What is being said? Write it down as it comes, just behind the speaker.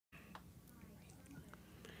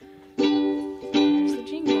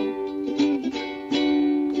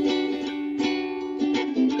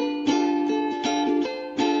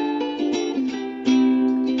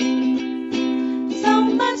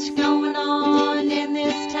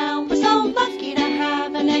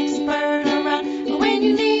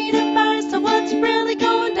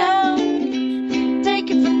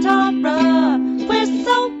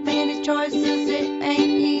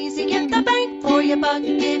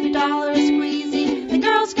every dollar is squeezy. The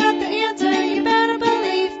girl's got the answer, you better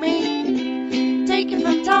believe me. Take it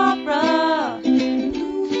from Tara.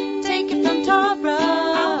 Take it from Tara.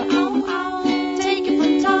 Take it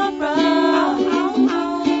from Tara.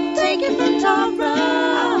 Take it from Tara.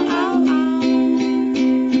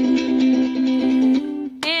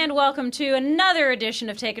 And welcome to another edition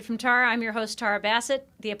of Take It From Tara. I'm your host, Tara Bassett,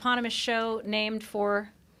 the eponymous show named for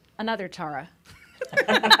another Tara.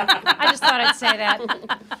 I just thought I'd say that.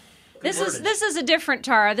 This is a different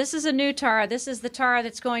Tara. This is a new Tara. This is the Tara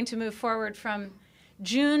that's going to move forward from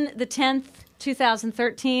June the 10th,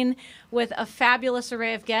 2013, with a fabulous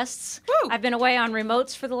array of guests. Woo! I've been away on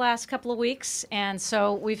remotes for the last couple of weeks, and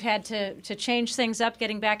so we've had to change things up,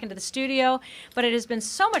 getting back into the studio. But it has been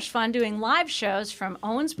so much fun doing live shows from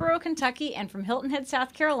Owensboro, Kentucky, and from Hilton Head,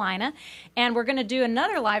 South Carolina. And we're going to do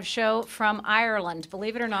another live show from Ireland,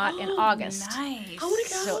 believe it or not, in August. Nice. I want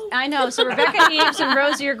to go. So, I know. So Rebecca Eves and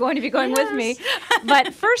Rosie are going to be going with me.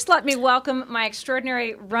 But first, let me welcome my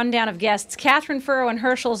extraordinary rundown of guests. Catherine Furrow and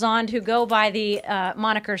Herschel Zond, who go by the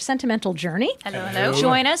moniker Sentimental Journey. Hello, hello.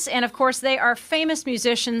 Join us. And, of course, they are famous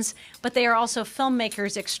musicians, but they are also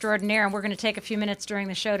filmmakers extraordinaire. And we're going to take a few minutes during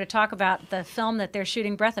the show to talk about the film that they're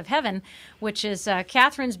shooting, Breath of Heaven, which is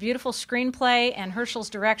Catherine's beautiful screenplay and Herschel's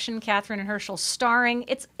direction, Catherine and Herschel starring.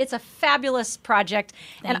 It's a fabulous project,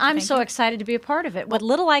 and I'm so excited to be a part of it. What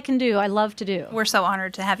little I can do, I love to do. We're so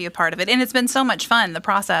honored to have you a part of it. And it's been so much fun, the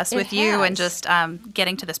process with you has. and just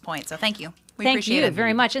getting to this point. So thank you. We Thank appreciate you it.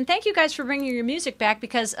 very much. And thank you guys for bringing your music back,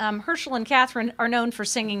 because Herschel and Catherine are known for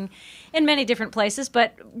singing in many different places,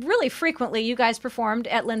 but really frequently you guys performed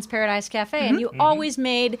at Lynn's Paradise Cafe, and you always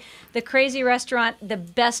made the Crazy Restaurant the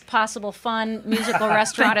best possible fun musical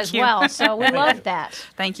restaurant as you. well. So we love that.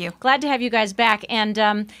 Thank you. Glad to have you guys back.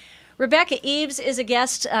 And Rebecca Eves is a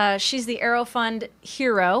guest. She's the Aero Fund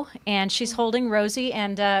hero, and she's holding Rosie,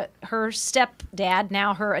 and her stepdad,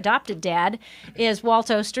 now her adopted dad, is Walt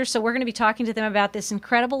Oster. So we're going to be talking to them about this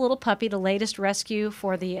incredible little puppy, the latest rescue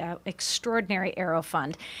for the extraordinary Aero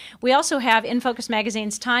Fund. We also have In Focus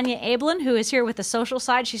Magazine's Tanya Ablin, who is here with the social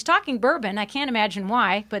side. She's talking bourbon. I can't imagine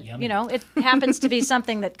why, but you know, it happens to be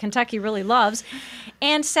something that Kentucky really loves.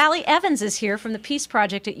 And Sally Evans is here from the Peace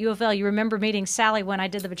Project at U of L. You remember meeting Sally when I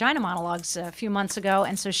did the Vagina Monologues a few months ago,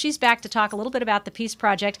 and so she's back to talk a little bit about the Peace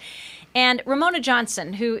Project. And Ramona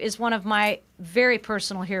Johnson, who is one of my very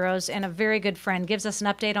personal heroes and a very good friend, gives us an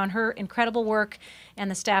update on her incredible work and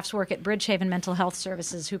the staff's work at Bridgehaven Mental Health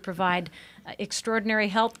Services, who provide extraordinary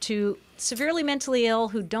help to severely mentally ill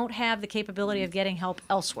who don't have the capability of getting help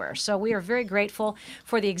elsewhere. So we are very grateful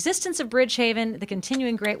for the existence of Bridgehaven, the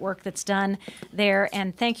continuing great work that's done there,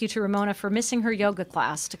 and thank you to Ramona for missing her yoga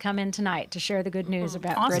class to come in tonight to share the good news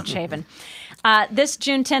about Bridgehaven. This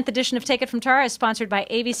June 10th edition of Take It From Tara is sponsored by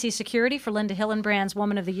ABC Security for Linda Hillenbrand's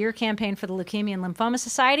Woman of the Year campaign for the Leukemia and Lymphoma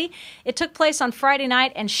Society. It took place on Friday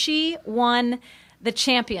night, and she won the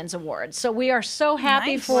Champions Award. So we are so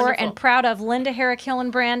happy for and proud of Linda Herrick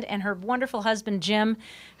Hillenbrand and her wonderful husband, Jim,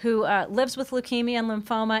 who lives with leukemia and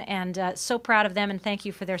lymphoma, and so proud of them, and thank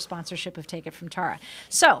you for their sponsorship of Take It From Tara.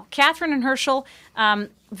 So, Catherine and Herschel,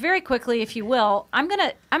 very quickly, if you will, I'm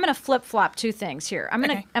gonna flip-flop two things here. I'm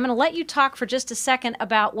gonna let you talk for just a second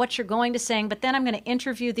about what you're going to sing, but then I'm gonna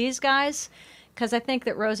interview these guys, because I think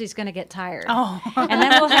that Rosie's going to get tired. Oh. And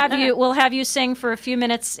then we'll have you sing for a few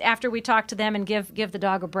minutes after we talk to them and give the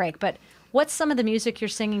dog a break. But what's some of the music you're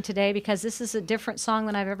singing today? Because this is a different song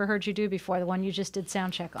than I've ever heard you do before, the one you just did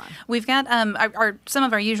sound check on. We've got some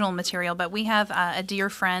of our usual material, but we have a dear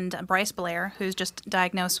friend, Bryce Blair, who's just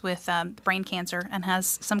diagnosed with brain cancer and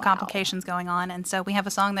has some complications going on. And so we have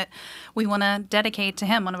a song that we want to dedicate to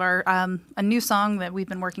him, one of our a new song that we've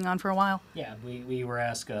been working on for a while. Yeah, we were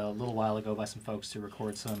asked a little while ago by some folks to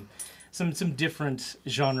record some different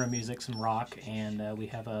genre music, some rock, and we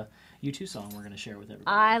have a U2 song we're going to share with everybody.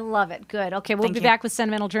 I love it. Good. Okay, we'll be back with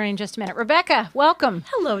Sentimental Journey in just a minute. Rebecca, welcome.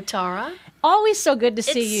 Hello, Tara. Always so good to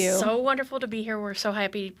see you. It's so wonderful to be here. We're so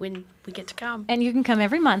happy when we get to come. And you can come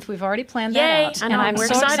every month. We've already planned Yay, that out. I know. And I'm We're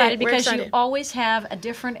so excited. We're because you excited. always have a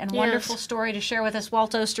different and wonderful story to share with us.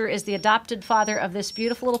 Walt Oster is the adopted father of this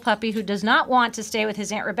beautiful little puppy who does not want to stay with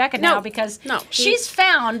his Aunt Rebecca now because she's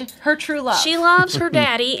found her true love. She loves her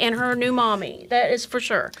daddy and her new mommy. That is for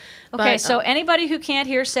sure. Okay, so anybody who can't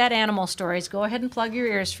hear sad animal stories, go ahead and plug your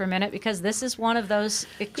ears for a minute, because this is one of those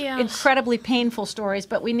incredibly painful stories,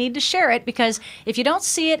 but we need to share it, because if you don't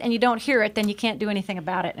see it and you don't hear it, then you can't do anything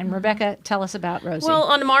about it. And Rebecca, tell us about Rosie. Well,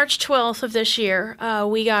 on March 12th of this year,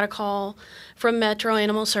 we got a call from Metro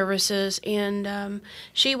Animal Services, and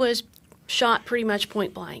she was shot pretty much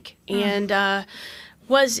point blank. And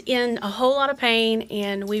was in a whole lot of pain,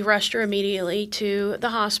 and we rushed her immediately to the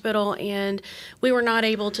hospital, and we were not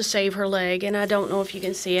able to save her leg. And I don't know if you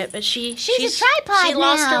can see it, but she's a tripod she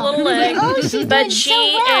lost her now. little leg. Oh, she's doing but so she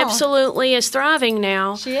well. absolutely is thriving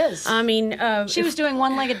now. She is. I mean, She was doing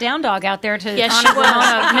one-legged down dog out there to yes, honor she was.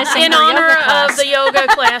 Ramona missing In her honor yoga class. of the yoga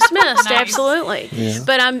class missed, Nice. absolutely.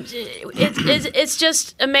 But it's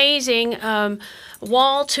just amazing.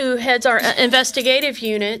 Walt, who heads our investigative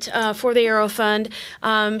unit for the Arrow Fund,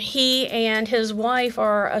 he and his wife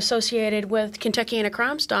are associated with Kentuckiana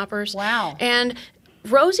Crime Stoppers. Wow. And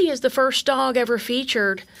Rosie is the first dog ever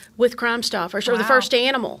featured with Crime Stoppers, or the Wow. first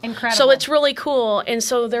animal. Incredible. So it's really cool. And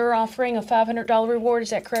so they're offering a $500 reward. Is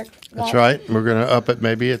that correct, Walt? That's right. We're going to up it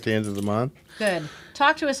maybe at the end of the month. Good.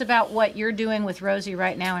 Talk to us about what you're doing with Rosie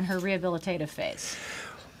right now in her rehabilitative phase.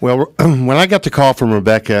 Well, when I got the call from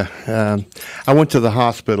Rebecca, I went to the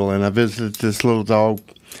hospital and I visited this little dog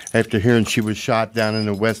after hearing she was shot down in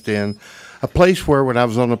the West End, a place where when I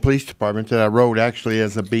was on the police department that I rode actually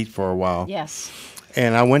as a beat for a while. Yes.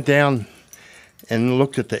 And I went down and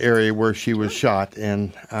looked at the area where she was shot,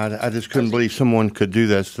 and I just couldn't believe someone could do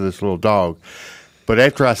this to this little dog. But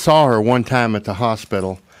after I saw her one time at the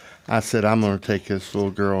hospital, I said, I'm going to take this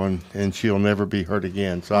little girl, and she'll never be hurt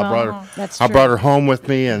again. So that's I true. brought her home with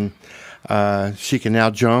me, and she can now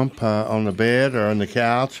jump on the bed or on the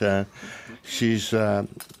couch. She's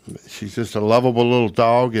just a lovable little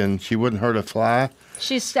dog, and she wouldn't hurt a fly.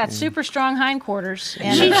 She's got super strong hindquarters.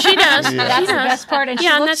 And She does. that's She the does. best part. And Yeah,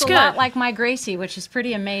 she and looks that's a lot good. like my Gracie, which is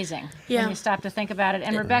pretty amazing Yeah. when you stop to think about it.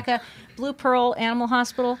 And Rebecca, Blue Pearl Animal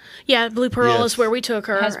Hospital Yeah, Blue Pearl Yes. is where we took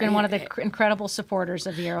her. has been one of the incredible supporters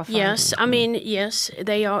of the Arrow Fund. Yes, I mean, yes,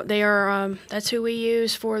 they are. They are. That's who we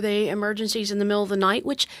use for the emergencies in the middle of the night,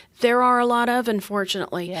 which there are a lot of,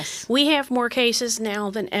 unfortunately. Yes. We have more cases now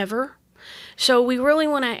than ever. So we really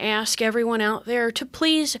want to ask everyone out there to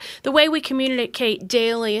please, the way we communicate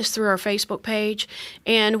daily is through our Facebook page.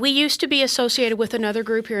 And we used to be associated with another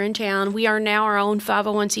group here in town. We are now our own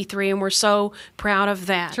 501c3, and we're so proud of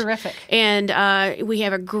that. Terrific. And we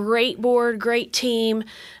have a great board, great team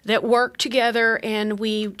that work together, and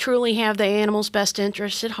we truly have the animal's best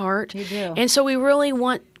interests at heart. You do. And so we really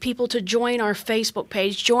want people to join our Facebook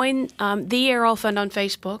page, join the Arrow Fund on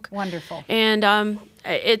Facebook. Wonderful. And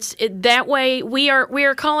that way we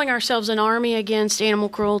are calling ourselves an army against animal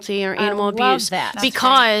cruelty or animal love abuse that. That's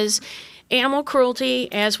because animal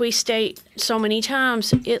cruelty, as we state so many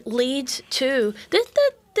times, it leads to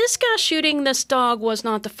this guy shooting this dog was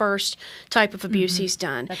not the first type of abuse he's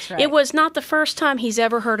done. That's right. It was not the first time he's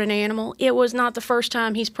ever hurt an animal. It was not the first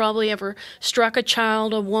time he's probably ever struck a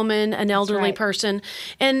child, a woman, an elderly right. person.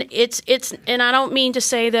 And it's and I don't mean to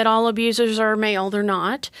say that all abusers are male. They're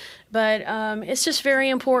not. But it's just very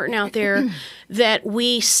important out there that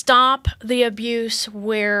we stop the abuse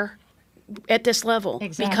at this level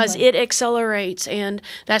because Exactly. it accelerates, and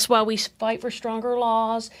that's why we fight for stronger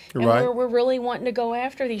laws. And Right. we're really wanting to go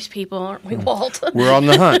after these people, aren't we, Walt? We're on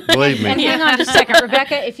the hunt, believe And me. hang on just a second.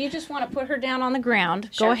 Rebecca, if you just want to put her down on the ground,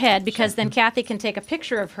 go ahead, because then Kathy can take a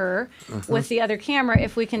picture of her with the other camera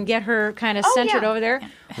if we can get her kind of centered yeah. over there.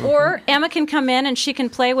 Or Emma can come in and she can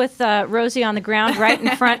play with Rosie on the ground right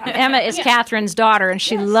in front. Emma is Catherine's daughter, and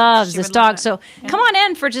she loves this would love dog. it. So come on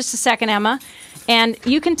in for just a second, Emma. And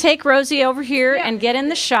you can take Rosie over here and get in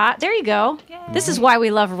the shot. There you go. This is why we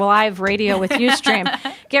love live radio with Ustream.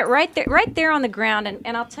 Get right there on the ground,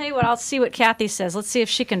 and I'll tell you what. I'll see what Kathy says. Let's see if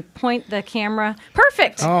she can point the camera.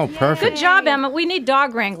 Perfect. Oh, perfect. Good job, Emma. We need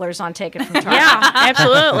dog wranglers on Take It From Tara. Yeah,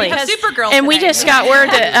 absolutely. Supergirl. And we today. just got word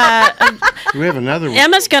that We have another one.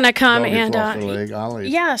 Emma's going to come Dog and that's lost a leg, Ollie.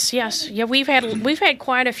 yes, yeah. We've had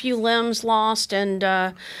quite a few limbs lost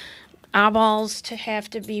and eyeballs to have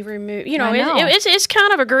to be removed. You know, I know. it's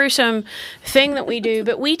kind of a gruesome thing that we do,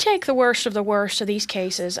 but we take the worst of the worst of these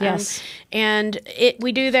cases. Yes. And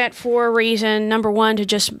we do that for a reason. Number one, to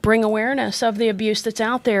just bring awareness of the abuse that's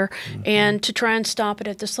out there and to try and stop it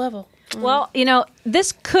at this level. Well, you know,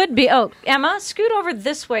 this could be. Oh, Emma, scoot over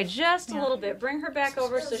this way just a little bit. Bring her back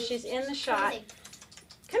over so she's in the shot.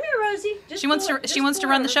 Come here, Rosie. Just She wants pull to. it- She just wants to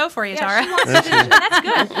pull run the over. show for you, Yeah, Tara. she wants to do-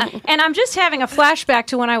 that's good. And I'm just having a flashback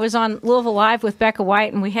to when I was on Louisville Live with Becca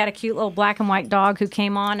White, and we had a cute little black and white dog who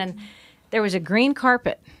came on, and there was a green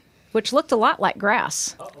carpet, which looked a lot like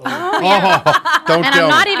grass. Don't And tell I'm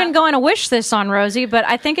not me. even going to wish this on Rosie, but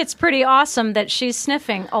I think it's pretty awesome that she's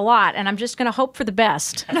sniffing a lot, and I'm just going to hope for the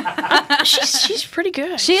best. She's pretty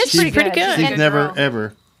good. She is pretty good. good. She's never,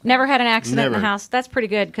 ever. Never had an accident in Never. the house. That's pretty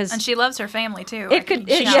good because And she loves her family too. it could.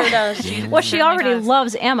 It, She sure does. Well, she certainly already does.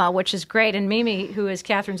 loves Emma, which is great, and Mimi, who is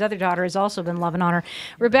Catherine's other daughter, has also been loving on her.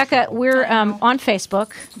 Rebecca, we're on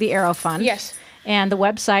Facebook, the Arrow Fund. Yes. And the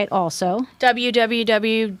website also.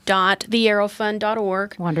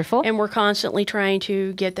 www.thearrowfund.org. Wonderful. And we're constantly trying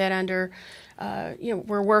to get that under,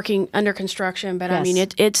 we're working under construction, but I mean, Yes.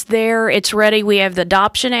 it's there, it's ready. We have the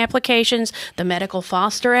adoption applications, the medical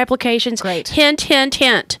foster applications. Great. Hint, hint,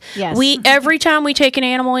 hint. Yes. Every time we take an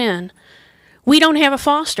animal in, we don't have a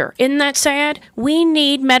foster. Isn't that sad? We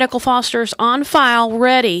need medical fosters on file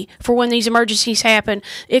ready for when these emergencies happen.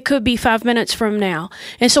 It could be 5 minutes from now.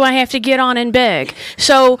 And so I have to get on and beg.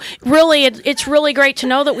 So really, it's really great to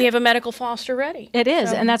know that we have a medical foster ready. It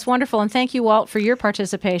is, and that's wonderful. And thank you, Walt, for your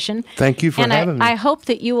participation. Thank you for and having me. I hope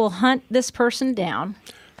that you will hunt this person down.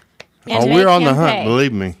 Oh, make we're on the him hunt, pay.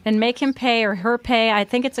 believe me. And make him pay or her pay. I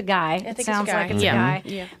think it's a guy. think It it's a sounds guy. like it's Yeah. a guy.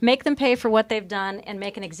 Yeah. Make them pay for what they've done and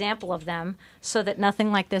make an example of them so that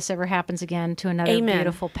nothing like this ever happens again to another Amen.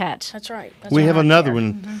 beautiful pet. That's right. That's We right. have another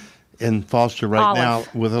one in foster right Olive. now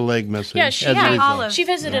with a leg missing. Yeah, she, as a yeah, result. Olive. she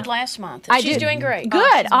visited last month. I She's do- doing great.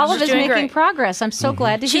 Good. Olive She's is doing making great. progress. I'm so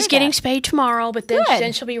glad to hear She's getting that. spayed tomorrow, but then, Good.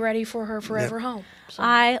 then she'll be ready for her forever home. So.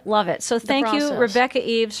 I love it. So thank you, process. Rebecca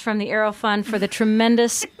Eves from the Arrow Fund, for the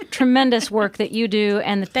tremendous, tremendous work that you do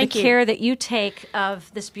and the Thank you. care that you take of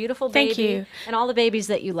this beautiful baby Thank you. and all the babies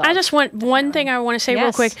that you love. I just want one thing I want to say real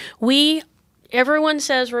Yes. quick. Everyone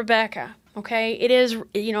says Rebecca. Okay, it is.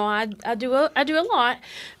 I do a lot,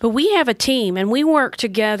 but we have a team and we work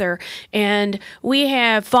together, and we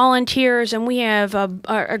have volunteers and we have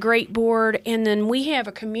a great board, and then we have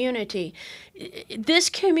a community. This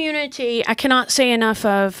community, I cannot say enough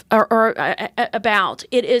of or about.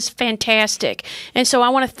 It is fantastic, and so I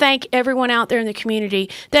want to thank everyone out there in the community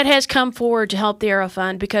that has come forward to help the Arrow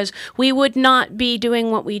Fund, because we would not be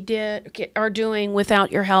doing what we are doing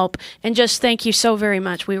without your help. And just thank you so very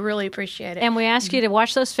much. We really appreciate it. And we ask you to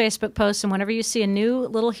watch those Facebook posts, and whenever you see a new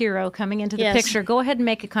little hero coming into the Yes. picture, go ahead and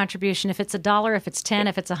make a contribution. If it's $1, if it's 10,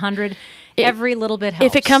 if it's 100, every little bit helps.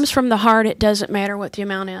 If it comes from the heart, it doesn't matter what the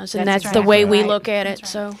amount is, and That's that's the exactly way we right. look at it.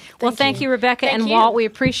 So, Well, thank you, Rebecca Thank and you. Walt. We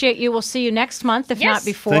appreciate you. We'll see you next month, if Yes. not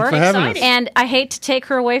before. Thanks for having us. Exciting. And I hate to take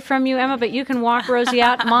her away from you, Emma, but you can walk Rosie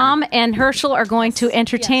out. Mom and Herschel are going to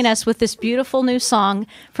entertain us with this beautiful new song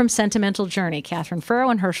from Sentimental Journey. Catherine Furrow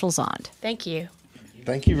and Herschel Zond. Thank you.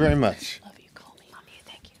 Thank you very much. Love you. Call me. Love you.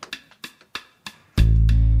 Thank you.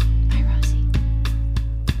 Bye, Rosie.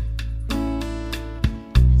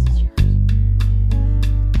 This is yours.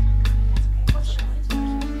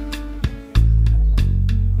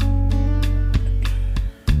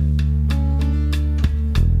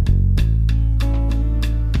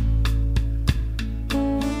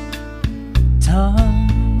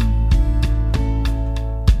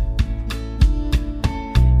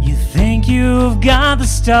 You think you've got the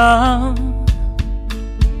stuff.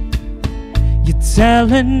 You're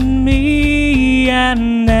telling me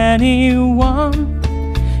and anyone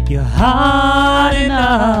you're hard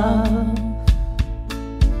enough.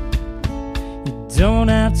 You don't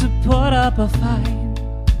have to put up a fight.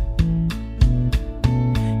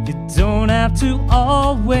 You don't have to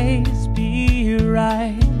always be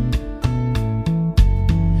right.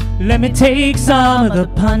 Let me take some of the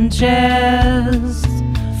punches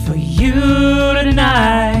for you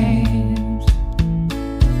tonight.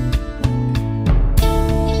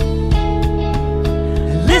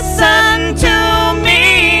 Listen to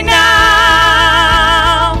me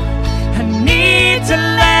now. I need to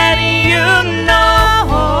let you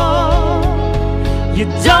know you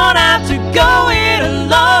don't have to go it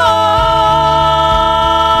alone.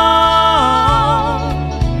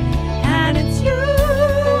 And it's you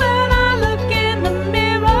and I look in the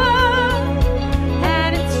mirror,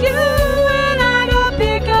 and it's you and I go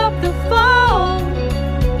pick up the phone.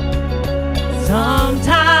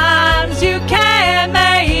 Sometimes you can't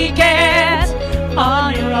make it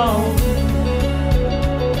on your own.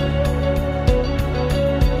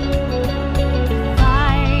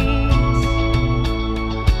 Fight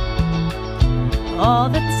all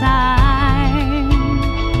the time.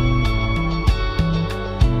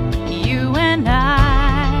 You and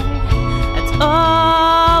I, that's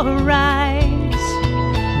alright.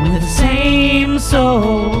 We're the same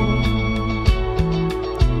soul.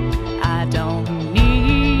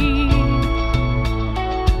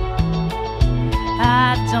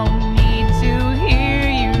 I don't need to hear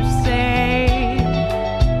you say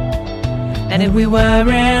that if we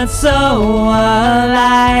weren't so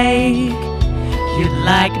alike, you'd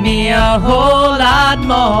like me a whole lot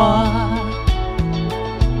more.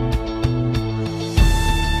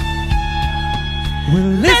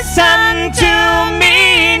 Well, listen to me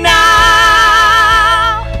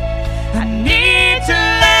now. I need to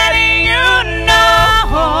let you know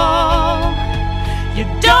you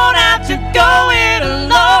don't have to go it alone.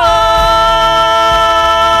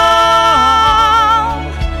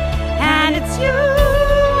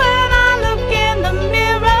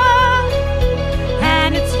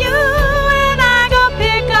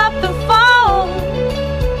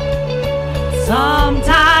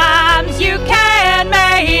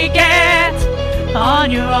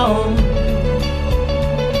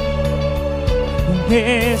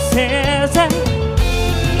 kisses. And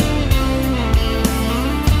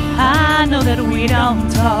I know that we don't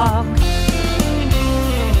talk.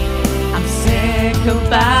 I'm sick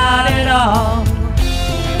about it all.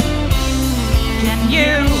 Can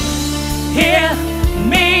you hear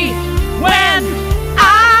me when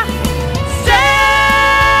I say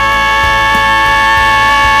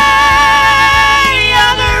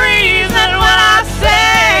you're the reason when I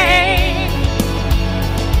sing?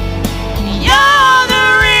 You're the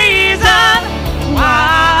reason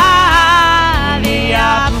why the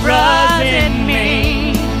opera's in me.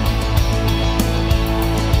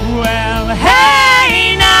 Well,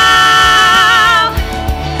 hey now,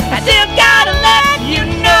 I still gotta let you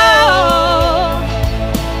know,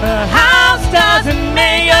 the house doesn't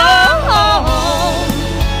make your home.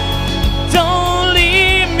 Don't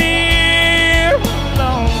leave me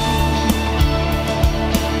alone.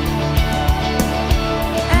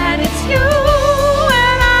 And it's you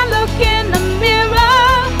when I look in the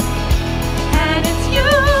mirror, and it's you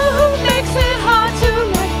who makes it hard to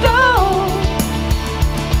let go.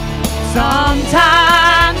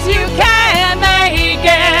 Sometimes you can't make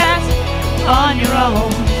it on your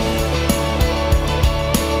own.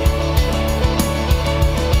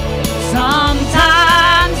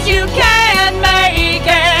 Sometimes you can't make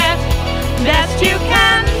it. Best you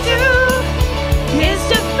can do is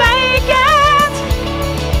to fake it.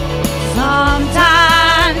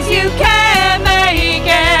 Sometimes you can't make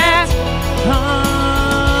it on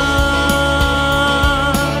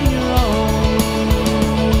your own.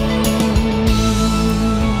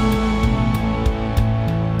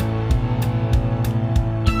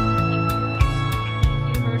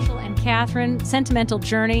 Herschel and Catherine, Sentimental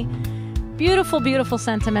Journey. Beautiful, beautiful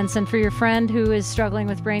sentiments. And for your friend who is struggling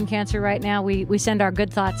with brain cancer right now, we send our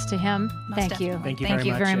good thoughts to him. Thank you. definitely. Thank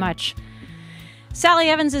you very much. much. Sally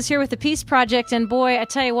Evans is here with the Peace Project. And boy, I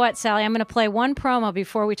tell you what, Sally, I'm going to play one promo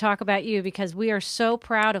before we talk about you because we are so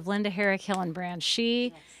proud of Linda Herrick Hillenbrand.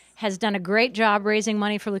 She has done a great job raising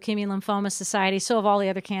money for Leukemia and Lymphoma Society. So have all the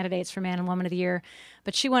other candidates for Man and Woman of the Year.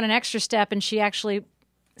 But she went an extra step and she actually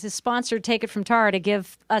has sponsored Take It From Tara to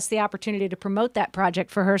give us the opportunity to promote that project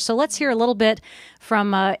for her. So let's hear a little bit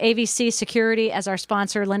from AVC Security as our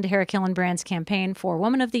sponsor, Linda Herrick Hillenbrand's campaign for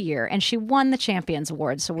Woman of the Year. And she won the Champions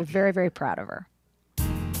Award, so we're very, very proud of her.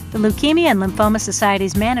 The Leukemia and Lymphoma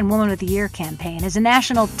Society's Man and Woman of the Year campaign is a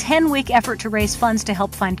national 10-week effort to raise funds to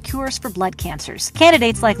help find cures for blood cancers.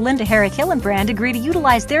 Candidates like Linda Herrick Hillenbrand agree to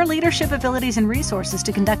utilize their leadership abilities and resources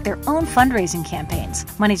to conduct their own fundraising campaigns.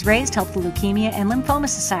 Monies raised help the Leukemia and Lymphoma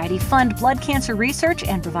Society fund blood cancer research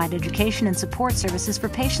and provide education and support services for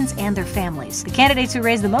patients and their families. The candidates who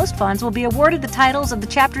raise the most funds will be awarded the titles of the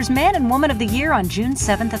chapter's Man and Woman of the Year on June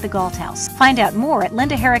 7th at the Galt House. Find out more at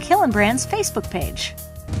Linda Herrick Hillenbrand's Facebook page.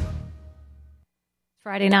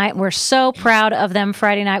 Friday night. We're so proud of them.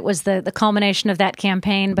 Friday night was the culmination of that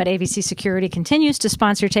campaign, but AVC Security continues to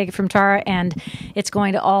sponsor Take It From Tara, and it's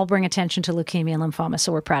going to all bring attention to leukemia and lymphoma,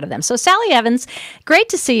 so we're proud of them. So, Sally Evans, great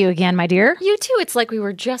to see you again, my dear. You too. It's like we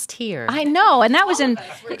were just here. I know, and that was in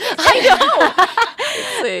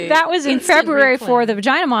that was in Instant February replay. for the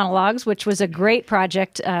Vagina Monologues, which was a great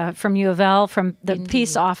project from U of L, from the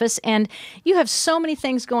Peace Office. And you have so many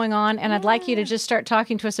things going on, and I'd like you to just start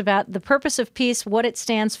talking to us about the purpose of Peace, what it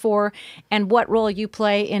stands for, and what role you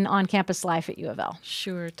play in on-campus life at U of L.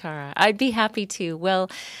 Sure, Tara. I'd be happy to. Well,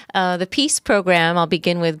 the PEACE program, I'll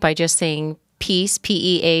begin with by just saying PEACE,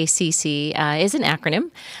 P-E-A-C-C, is an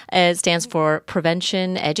acronym. It stands for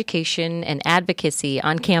Prevention, Education, and Advocacy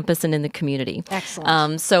on Campus and in the Community.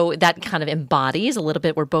 Excellent. So that kind of embodies a little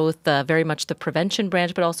bit. We're both very much the prevention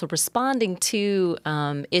branch, but also responding to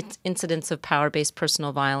incidents of power-based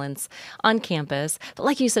personal violence on campus. But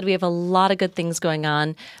like you said, we have a lot of good things going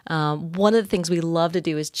on. One of the things we love to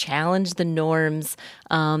do is challenge the norms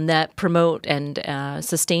that promote and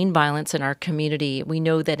sustain violence in our community. We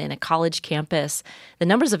know that in a college campus, the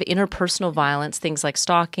numbers of interpersonal violence, things like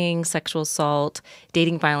stalking, sexual assault,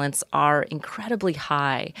 dating violence, are incredibly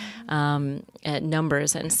high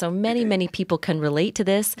numbers. And so many people can relate to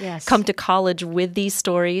this, Yes. come to college with these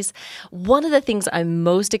stories. One of the things I'm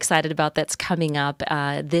most excited about that's coming up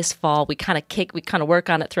this fall, we kind of work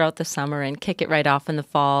on it throughout the summer and kick it right off in the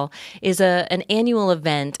fall, is an annual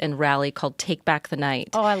event and rally called Take Back the Night.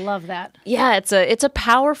 Oh, I love that. Yeah, it's a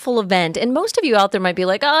powerful event, and most of you out there might be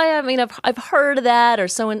like, oh, yeah, I mean, I've heard of that, or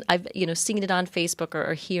I've seen it on Facebook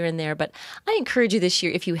or here and there. But I encourage you this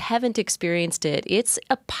year, if you haven't experienced it, it's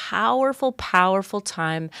a powerful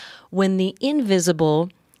time when the invisible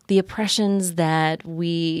the oppressions that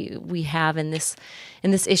we have in this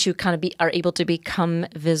issue kind of are able to become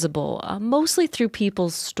visible, mostly through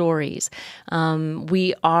people's stories.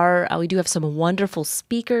 We do have some wonderful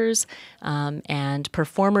speakers and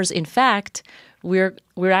performers. In fact, we're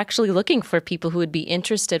actually looking for people who would be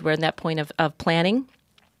interested. We're in that point of planning.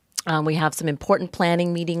 We have some important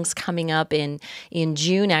planning meetings coming up in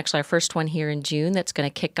June, actually our first one here in June that's going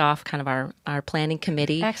to kick off kind of our planning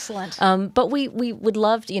committee. Excellent. But we would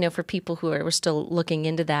love, for people who we're still looking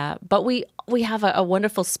into that. But we have a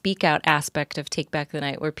wonderful speak out aspect of Take Back the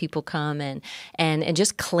Night where people come and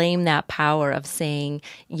just claim that power of saying,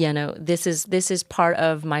 this is part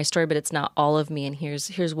of my story, but it's not all of me, and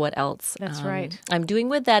here's what else That's right. I'm doing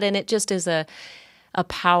with that. And it just is a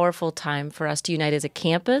powerful time for us to unite as a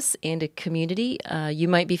campus and a community. You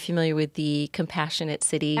might be familiar with the Compassionate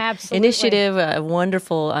City Initiative.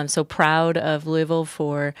 Wonderful. I'm so proud of Louisville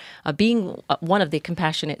for being one of the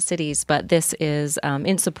compassionate cities, but this is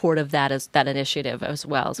in support of that initiative as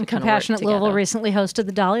well. As we kind of work Compassionate together. Louisville recently hosted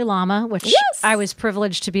the Dalai Lama, which Yes! I was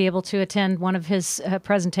privileged to be able to attend one of his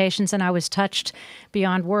presentations, and I was touched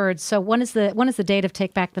beyond words. So when is the date of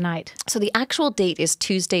Take Back the Night? So the actual date is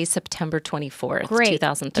Tuesday, September 24th, Great.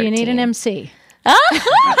 2013. Do you need an MC?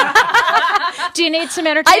 Do you need some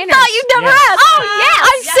I entertainers? thought you'd never asked. Oh, yeah.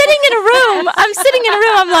 I'm sitting in a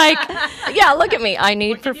room. I'm like, yeah, look at me. I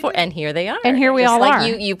need and here they are. And here we Just all like are.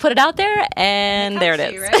 You put it out there, and there it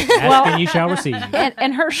is. Ask and you shall receive.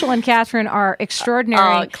 And Herschel and Catherine are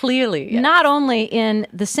extraordinary. Clearly. Yes. Not only in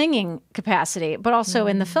the singing capacity, but also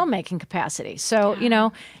in the filmmaking capacity. So,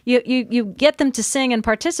 you get them to sing and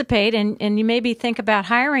participate, and you maybe think about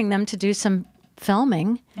hiring them to do some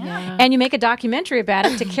filming, and you make a documentary about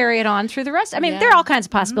it to carry it on through the rest. I mean, there are all kinds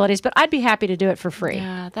of possibilities, but I'd be happy to do it for free.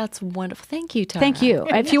 Yeah, that's wonderful. Thank you, Tara. Thank you.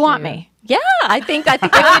 If you want me. Yeah, I think If you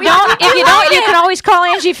don't, you can always call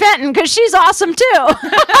Angie Fenton because she's awesome too.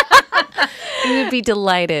 we would be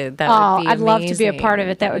delighted. That would be I'd love to be a amazing. part of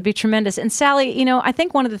it. That would be tremendous. And Sally, I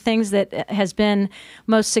think one of the things that has been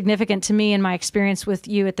most significant to me in my experience with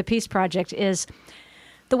you at the Peace Project is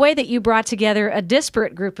the way that you brought together a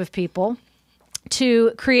disparate group of people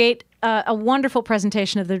to create a wonderful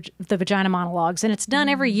presentation of the Vagina Monologues. And it's done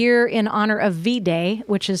every year in honor of V-Day,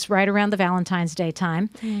 which is right around the Valentine's Day time.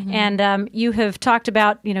 And you have talked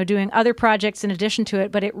about, doing other projects in addition to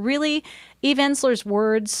it, but it really, Eve Ensler's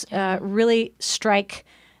words really strike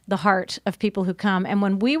the heart of people who come. And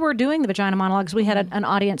when we were doing the Vagina Monologues, we had an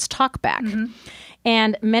audience talk back.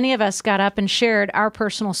 And many of us got up and shared our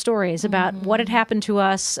personal stories about what had happened to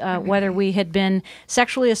us, whether we had been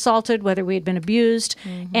sexually assaulted, whether we had been abused.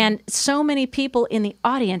 And so many people in the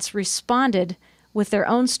audience responded with their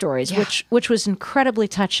own stories, which was incredibly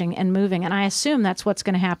touching and moving. And I assume that's what's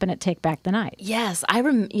going to happen at Take Back the Night. Yes,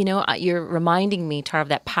 you're reminding me, Tara, of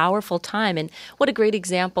that powerful time, and what a great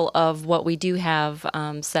example of what we do have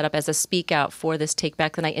set up as a speak out for this Take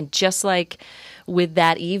Back the Night. And just like with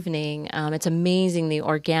that evening, it's amazing the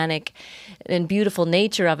organic and beautiful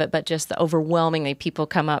nature of it, but just the overwhelmingly people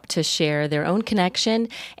come up to share their own connection,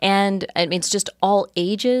 and I mean, it's just all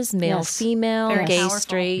ages, male, Yes. female, Very gay, powerful.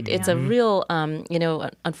 straight. It's a real,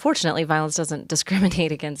 unfortunately, violence doesn't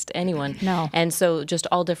discriminate against anyone. No. And so just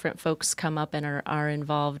all different folks come up and are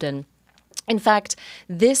involved. And in fact,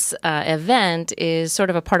 this event is sort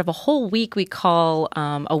of a part of a whole week we call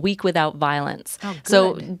a Week Without Violence.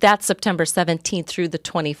 So that's September 17th through the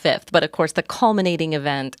 25th. But of course, the culminating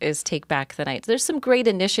event is Take Back the Night. There's some great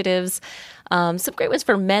initiatives, some great ones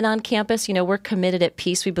for men on campus. We're committed at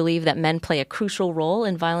Peace. We believe that men play a crucial role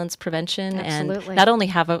in violence prevention Absolutely. and not only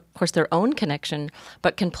have, of course, their own connection,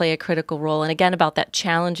 but can play a critical role. And again, about that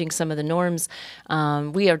challenging some of the norms,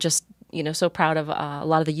 we are just so proud of a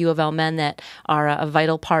lot of the U of L men that are a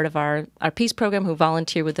vital part of our Peace program, who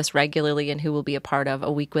volunteer with us regularly and who will be a part of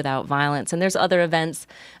a Week Without Violence. And there's other events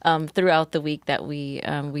throughout the week that we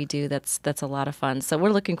do. That's a lot of fun. So we're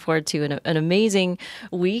looking forward to an amazing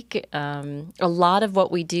week. A lot of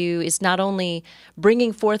what we do is not only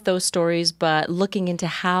bringing forth those stories, but looking into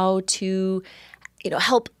how to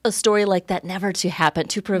help a story like that never to happen,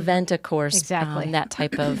 to prevent, of course, Exactly. that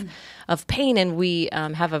type of pain. And we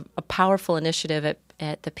have a powerful initiative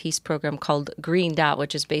at the Peace program called Green Dot,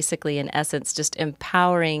 which is basically, in essence, just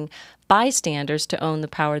empowering bystanders to own the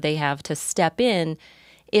power they have to step in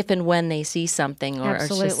if and when they see something or to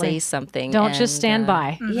Absolutely. say something. Don't just stand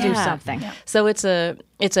by. Do Yeah. something. So it's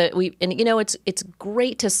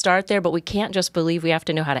great to start there, but we can't just believe we have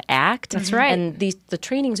to know how to act. That's right. And the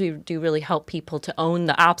trainings we do really help people to own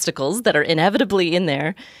the obstacles that are inevitably in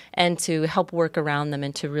there, and to help work around them,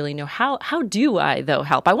 and to really know how do I though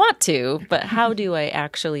help? I want to, but how do I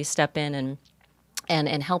actually step in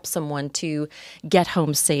and help someone to get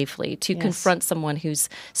home safely, to confront someone who's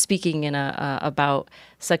speaking in about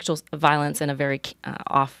sexual violence in a very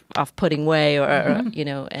off-putting way, or you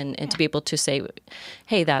know, and to be able to say,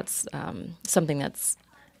 hey, that's something that's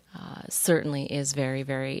certainly is very,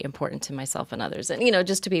 very important to myself and others, and you know,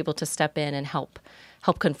 just to be able to step in and help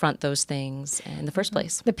confront those things in the first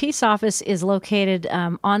place. The Peace Office is located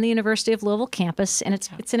on the University of Louisville campus, and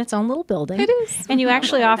it's in its own little building. It is. And you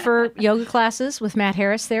actually offer yoga classes with Matt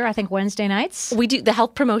Harris there, I think Wednesday nights. We do. The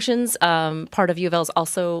health promotions part of U of L is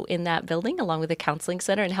also in that building, along with the counseling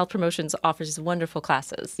center, and health promotions offers wonderful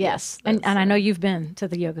classes. Yes. And I know you've been to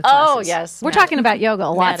the yoga classes. Oh, yes. We're talking about yoga a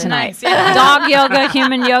lot tonight. Nice, yeah. Dog yoga,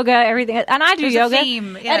 human yoga, everything. And I do There's a yoga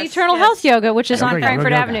theme, at yes, Eternal yes. Health Yoga, which is Yoga, on yoga,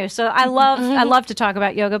 Frankfurt yoga. Avenue. So I love to talk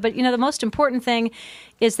about yoga, but you know, the most important thing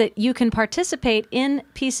is that you can participate in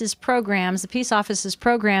Peace's programs, the Peace Office's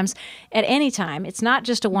programs, at any time. It's not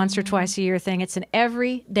just a once or twice a year thing. It's an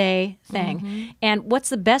everyday thing. And what's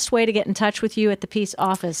the best way to get in touch with you at the Peace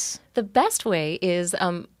Office? The best way is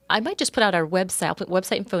I might just put out our website. I'll put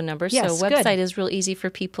website and phone numbers. Yes, so good. website is real easy for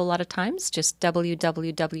people a lot of times. Just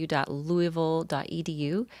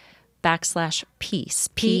www.louisville.edu/peace.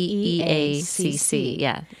 PEACC.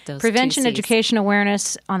 Yeah. those Prevention, two Cs. education,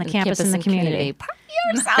 awareness on the campus and the community.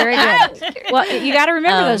 Yourself Very out. good. Well, you got to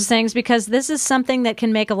remember those things, because this is something that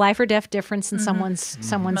can make a life or death difference in someone's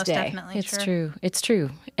Most day. definitely. It's sure. true. It's true.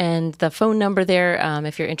 And the phone number there,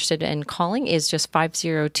 if you're interested in calling, is just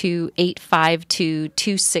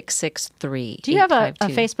 502-852-2663. Do you have a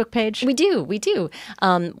 852. Facebook page? We do.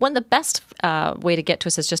 One of the best way to get to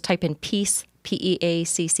us is just type in Peace,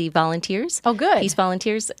 PEACC volunteers. Oh, good. Peace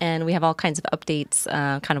volunteers. And we have all kinds of updates,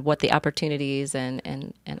 kind of what the opportunities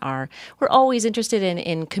and are. We're always interested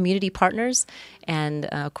in community partners. And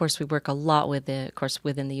of course, we work a lot within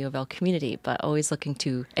the U of L community, but always looking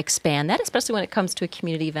to expand that, especially when it comes to a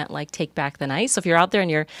community event like Take Back the Night. So if you're out there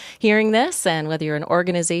and you're hearing this, and whether you're an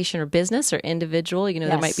organization or business or individual, you know,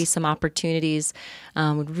 there might be some opportunities.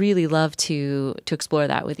 Would really love to explore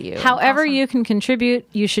that with you. However you can contribute,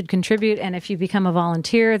 you should contribute. And if you become a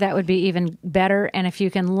volunteer, that would be even better. And if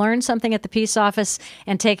you can learn something at the Peace Office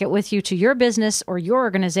and take it with you to your business or your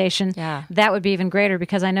organization, that would be even greater,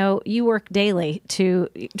 because I know you work daily to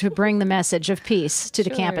bring the message of peace to the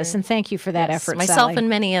campus. And thank you for that effort, Myself Sally. and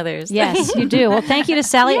many others. Yes, you do. Well, thank you to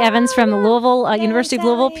Sally Evans from the Louisville University of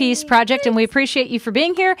Louisville Peace Project, and we appreciate you for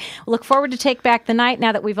being here. We look forward to Take Back the Night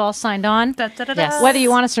now that we've all signed on. Yes. Whether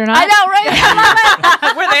you want us or not. I know,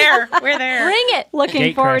 right? We're there. We're there. Bring it. Looking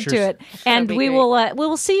Gate forward crashers. to it. And be we great.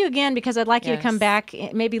 will see you again, because I'd like you to come Yes. back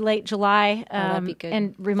maybe late July that'd be good.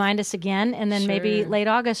 and remind us again, and then maybe Sure. late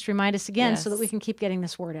August remind us again, so that Yes. we can keep getting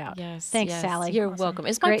this word out. Yes. Thanks, yes. Sally. You're welcome.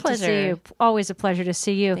 It's my Great pleasure. to see you. Always a pleasure to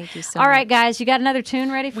see you. Thank you so All right, much. guys, you got another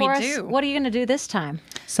tune ready for We us? do. What are you going to do this time?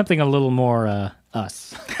 Something a little more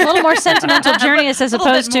us. A little more sentimental journey, as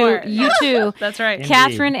opposed more. to you two. That's right. Indeed.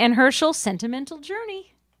 Catherine and Herschel, Sentimental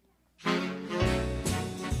Journey.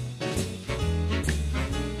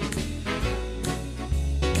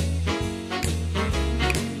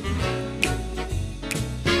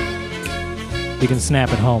 You can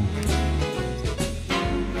snap it home.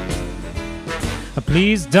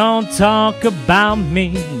 Please don't talk about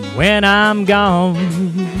me when I'm gone.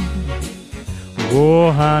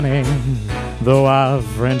 Oh, honey, though our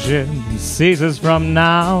friendship ceases from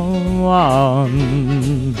now on.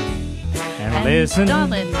 And listen,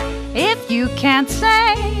 Darling, if you can't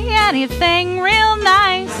say anything real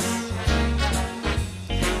nice,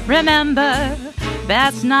 remember,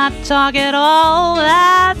 that's not talk at all.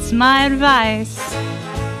 That's my advice.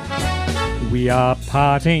 we are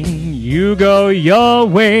parting. You go your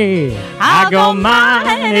way, I go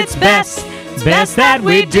mine. It's best that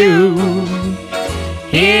we do.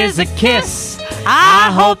 Here's a kiss.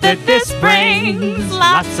 I hope that this brings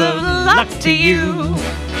lots of luck to you.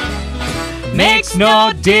 Makes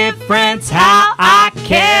no difference how I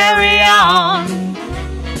carry on.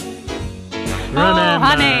 Remember,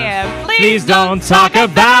 honey, please don't talk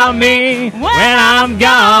about me when I'm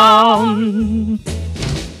gone.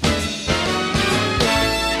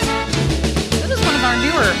 This is one of our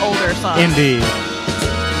newer, older songs. Indeed.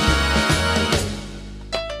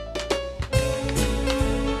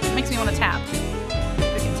 Makes me want to tap. We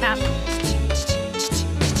can tap.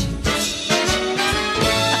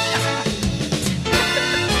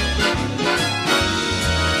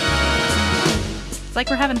 It's like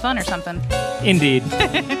we're having fun or something. Indeed.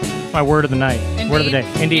 My word of the night. Word of the day.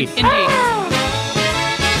 Indeed. Indeed.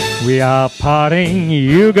 We are parting.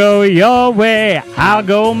 You go your way. I'll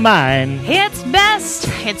go mine. It's best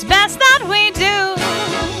that we do.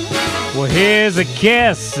 Well, here's a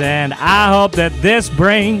kiss, and I hope that this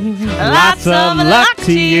brings lots of luck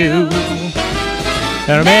to you.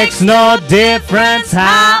 It makes no difference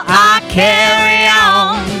how I carry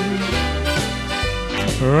on.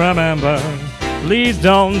 Remember, please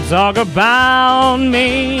don't talk about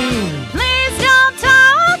me. Please don't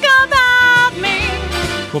talk about me.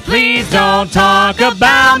 Well, please don't talk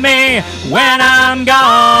about me when I'm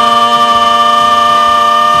gone.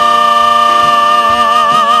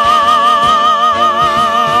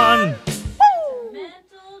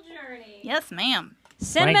 Yes, ma'am.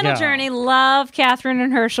 Sentimental Thank you. Journey. Love Catherine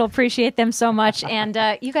and Herschel. Appreciate them so much. And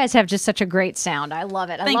you guys have just such a great sound. I love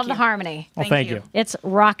it. I Thank love the you. harmony. Well, thank you. It's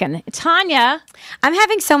rocking. Tanya. I'm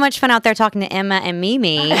having so much fun out there talking to Emma and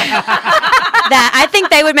Mimi that I think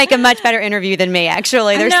they would make a much better interview than me,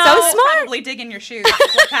 actually. They're No. so smart. Probably dig in your shoes. Is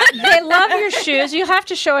what's happening. They love your shoes. You have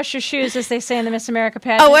to show us your shoes, as they say in the Miss America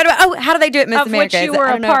pageant. How do they do it, Miss of America? which you Is it- were I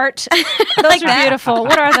a don't know. part. Those are beautiful.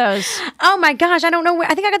 What are those? Oh my gosh, I don't know.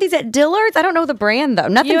 I think I got these at Dillard's. I don't know the brand though.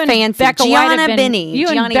 Nothing You and fancy. Becca White Gianna have been, Benny. You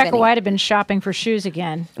and Gianni Becca Benny. White have been shopping for shoes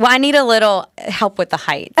again. Well, I need a little help with the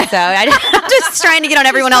height, so I'm just trying to get on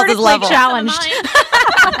everyone else's Vertically level. challenged.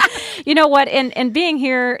 You know what? And being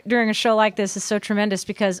here during a show like this is so tremendous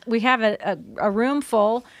because we have a room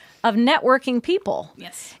full of networking people.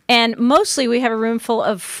 Yes. And mostly we have a room full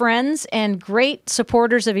of friends and great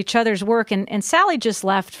supporters of each other's work. And Sally just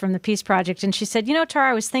left from the Peace Project, and she said, you know,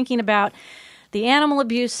 Tara, I was thinking about the animal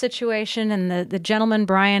abuse situation and the gentleman,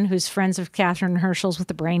 Brian, who's friends of Catherine and Herschel's with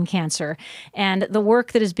the brain cancer, and the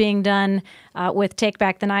work that is being done with Take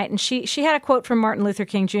Back the Night. And she had a quote from Martin Luther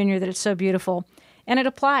King Jr. that is so beautiful, and it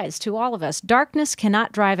applies to all of us. Darkness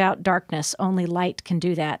cannot drive out darkness. Only light can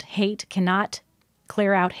do that. Hate cannot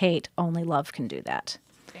clear out hate. Only love can do that.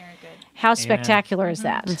 Very good. How spectacular is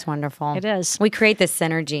that? It's wonderful. It is. We create this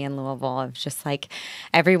synergy in Louisville of just like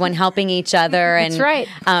everyone helping each other, and That's right.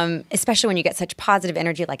 Especially when you get such positive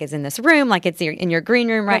energy, like it's in this room, like it's in your green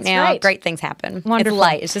room right That's now. right. Great things happen. Wonderful. It's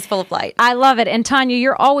light. It's just full of light. I love it. And Tanya,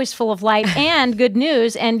 you're always full of light and good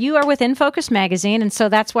news. And you are with In Focus magazine. And so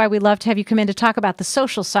that's why we love to have you come in to talk about the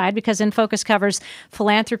social side, because In Focus covers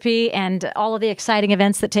philanthropy and all of the exciting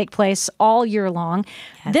events that take place all year long.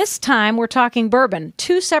 This time we're talking bourbon,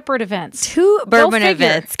 2 separate events. Two Go bourbon figure.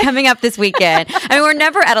 events coming up this weekend. I mean, we're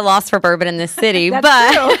never at a loss for bourbon in this city,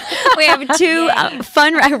 That's but we have 2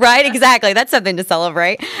 fun, right? Exactly. That's something to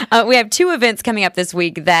celebrate. We have 2 events coming up this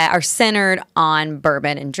week that are centered on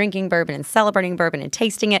bourbon and drinking bourbon and celebrating bourbon and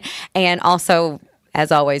tasting it, and also,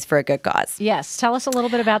 as always, for a good cause. Yes. Tell us a little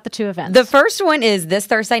bit about the 2 events. The first one is this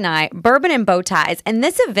Thursday night, Bourbon and Bow Ties. And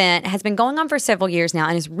this event has been going on for several years now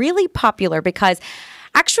and is really popular because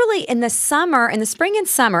actually in the spring and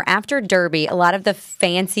summer after Derby, a lot of the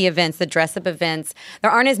fancy events, the dress-up events,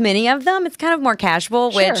 there aren't as many of them. It's kind of more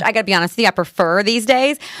casual, which Sure. I got to be honest with you, I prefer these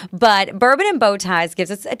days. But Bourbon and Bow Ties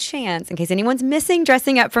gives us a chance, in case anyone's missing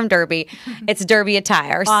dressing up from Derby, it's Derby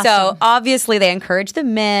attire. So Awesome. obviously they encourage the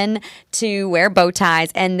men to wear bow ties,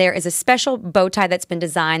 and there is a special bow tie that's been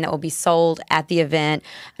designed that will be sold at the event.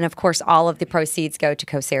 And of course, all of the proceeds go to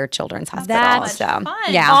CoSara Children's Hospital. That's so, fun.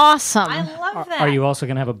 yeah. awesome. I love that. Are you also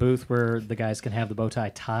going to have a booth where the guys can have the bow tie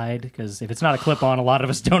tied? Because if it's not a clip-on, a lot of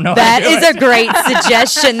us don't know That how to do is it. a great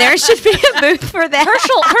suggestion. There should be a booth for that.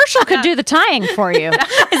 Herschel could do the tying for you.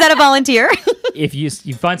 Is that a volunteer? If you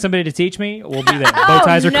find somebody to teach me, we'll be there. Bow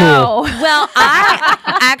ties are cool. No. Well,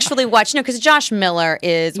 I actually watch, because Josh Miller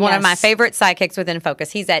is one of my Yes. favorite sidekicks within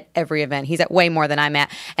Focus. He's at every event. He's at way more than I'm at.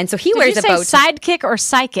 And so he Did wears you a say bow tie. sidekick or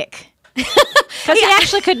psychic? Because he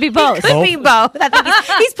actually could be both. Could be both. I think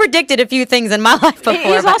he's predicted a few things in my life before.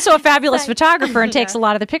 He's but- also a fabulous photographer and takes a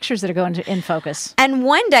lot of the pictures that are going to In Focus. And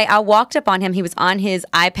one day I walked up on him. He was on his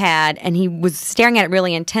iPad and he was staring at it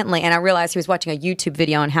really intently. And I realized he was watching a YouTube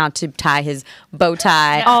video on how to tie his bow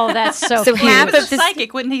tie. Oh, that's so, So cute. half He was of a this-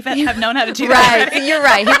 psychic. Wouldn't he have known how to do Right, that? you're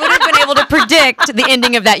right. He would have been able to predict the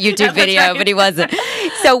ending of that YouTube video, but he wasn't.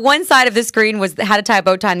 So one side of the screen was how to tie a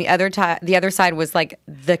bow tie, and the other side was like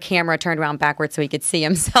the camera turned around backwards so he could see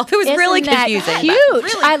himself. It was really Isn't that confusing.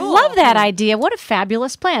 Huge. I love that idea. What a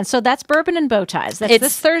fabulous plan. So that's Bourbon and Bow Ties. That's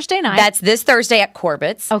this Thursday night. That's this Thursday at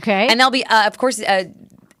Corbett's. Okay. And there'll be, of course,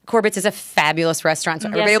 Corbett's is a fabulous restaurant, so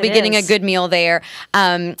everybody will be it getting a is. good meal there.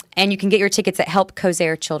 And you can get your tickets at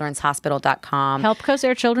helpcosarachildrenshospital.com.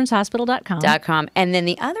 HelpCoSaraChildren'sHospital.com. And then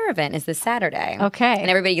the other event is this Saturday. Okay. And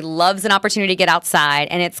everybody loves an opportunity to get outside,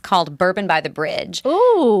 and it's called Bourbon by the Bridge.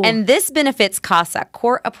 Ooh. And this benefits CASA,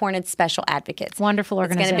 Court Appointed Special Advocates. Wonderful It's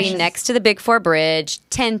going to organization. be next to the Big Four Bridge,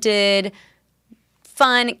 tented,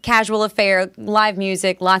 fun, casual affair, live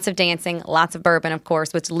music, lots of dancing, lots of bourbon, of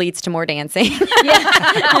course, which leads to more dancing.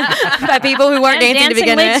 By people who weren't dancing to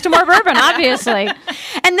begin leads with. to more bourbon, obviously.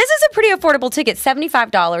 And this is a pretty affordable ticket,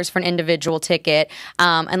 $75 for an individual ticket.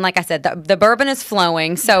 And like I said, the bourbon is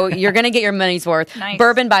flowing, so you're going to get your money's worth. Nice.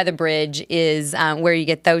 Bourbon by the Bridge is where you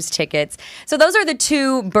get those tickets. So those are the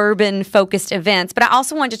two bourbon-focused events. But I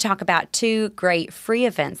also wanted to talk about two great free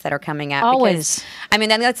events that are coming up. Always. Because, I mean,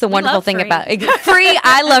 that's the wonderful love thing free. about free.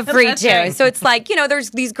 I love free, That's too. right. So it's like,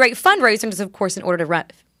 there's these great fundraisers, of course, in order to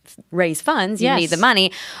raise funds, you Yes. need the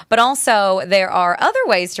money, but also there are other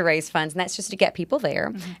ways to raise funds, and that's just to get people there.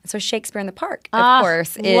 And so Shakespeare in the Park, of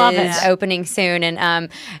course, love is it. opening soon, and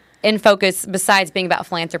In Focus, besides being about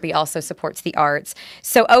philanthropy, also supports the arts.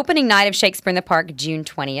 So opening night of Shakespeare in the Park, June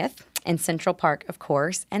 20th. In Central Park, of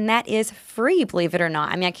course, and that is free, believe it or not.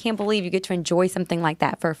 I mean, I can't believe you get to enjoy something like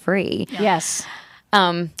that for free. Yes.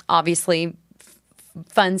 Obviously,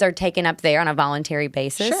 funds are taken up there on a voluntary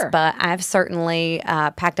basis, Sure. but I've certainly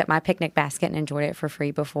packed up my picnic basket and enjoyed it for free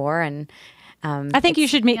before. And I think you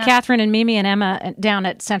should meet Catherine and Mimi and Emma down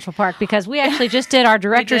at Central Park, because we actually just did our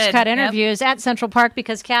director's did, cut yep. interviews at Central Park,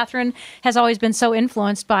 because Catherine has always been so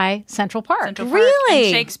influenced by Central Park. Central Park Really?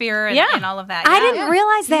 and Shakespeare and, Yeah. and all of that. I Yeah. didn't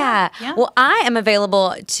realize that. Yeah. Well, I am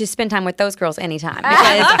available to spend time with those girls anytime because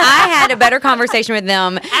I had a better conversation with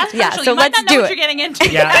them. That's Yeah, crucial. so You might let's not know do what it. you're getting into.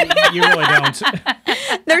 Yeah, you really don't.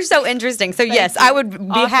 They're so interesting. So yes, I would be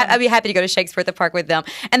I'd be happy to go to Shakespeare at the Park with them,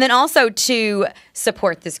 and then also to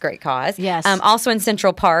support this great cause. Yes. Also in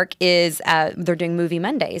Central Park is they're doing Movie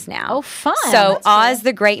Mondays now. Oh, fun. So Oz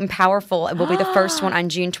the Great and Powerful will be the first one on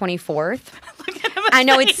June 24th. I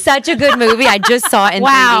know it's such a good movie. I just saw it in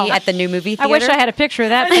Wow. 3D at the new movie I theater. wish I had a picture of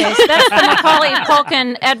that face. That's the Macaulay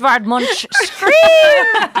Culkin, Edvard Munch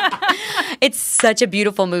scream. It's such a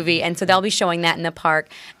beautiful movie, and so they'll be showing that in the park.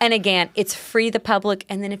 And again, it's free to the public.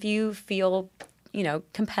 And then if you feel,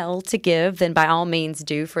 compelled to give, then by all means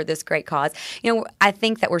do for this great cause. I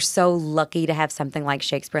think that we're so lucky to have something like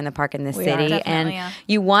Shakespeare in the Park in this We are, city, definitely, and yeah.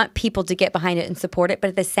 you want people to get behind it and support it. But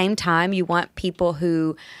at the same time, you want people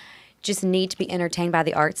who just need to be entertained by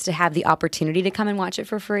the arts to have the opportunity to come and watch it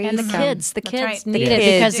for free. And the So- kids right. need The it,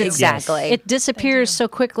 kids, because exactly. it disappears so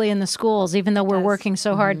quickly in the schools, even though we're working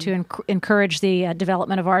so hard to encourage the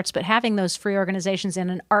development of arts. But having those free organizations in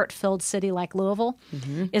an art-filled city like Louisville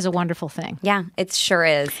is a wonderful thing. Yeah, it sure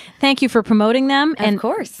is. Thank you for promoting them. Of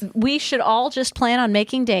course. We should all just plan on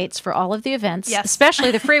making dates for all of the events, Yes. especially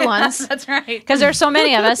the free ones. That's right. Because there's so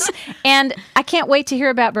many of us. And I can't wait to hear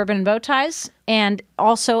about Bourbon and Bow Ties, and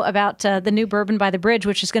also about the new Bourbon by the Bridge,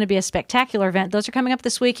 which is going to be a spectacular event. Those are coming up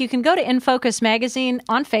this week. You can go to In Focus Magazine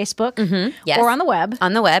on Facebook Yes. or on the web.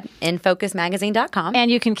 On the web, infocusmagazine.com. And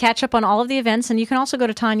you can catch up on all of the events, and you can also go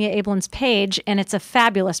to Tanya Ablin's page, and it's a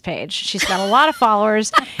fabulous page. She's got a lot of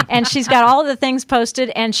followers, and she's got all of the things posted,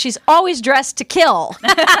 and she's always dressed to kill,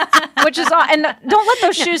 which is and don't let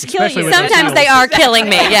those shoes kill Especially you. with Sometimes they are killing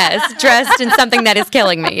me, yes. Dressed in something that is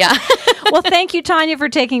killing me, yeah. Well, thank you, Tanya, for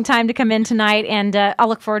taking time to come in tonight, and I'll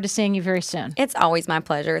look forward to seeing you very soon. It's always my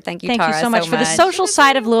pleasure. Thank you, Thank Tara, you so much for the much. social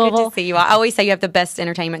side of Good Louisville. to see you. I always say you have the best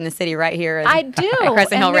entertainment in the city right here. I do. At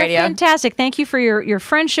Crescent Hill and they're Radio. fantastic. Thank you for your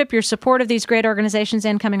friendship, your support of these great organizations,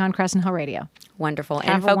 and coming on Crescent Hill Radio. Wonderful.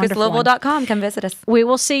 Have a wonderful InFocusLouisville.com. Come visit us. We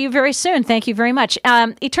will see you very soon. Thank you very much.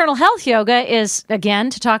 Eternal Health Yoga is, again,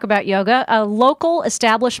 to talk about yoga, a local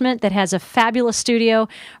establishment that has a fabulous studio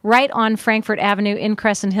right on Frankfurt Avenue in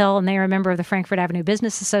Crescent Hill, and they are a member of the Frankfurt Avenue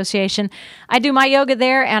Business Association. I do my yoga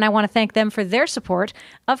there, and I want to thank them for their support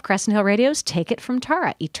of Crescent Hill Radio's Take It From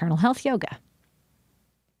Tara, Eternal Health Yoga.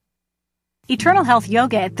 Eternal Health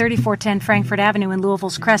Yoga at 3410 Frankfurt Avenue in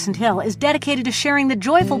Louisville's Crescent Hill is dedicated to sharing the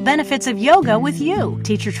joyful benefits of yoga with you.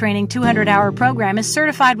 Teacher Training 200-hour program is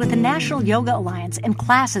certified with the National Yoga Alliance, and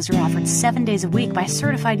classes are offered 7 days a week by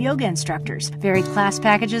certified yoga instructors. Varied class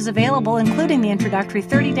packages available, including the introductory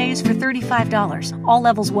 30 days for $35. All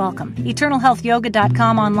levels welcome.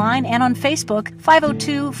 EternalHealthYoga.com online and on Facebook,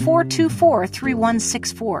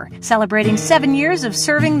 502-424-3164. Celebrating 7 years of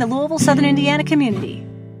serving the Louisville, Southern Indiana community.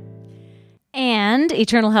 And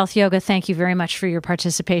Eternal Health Yoga, thank you very much for your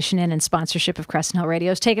participation in and sponsorship of Crescent Hill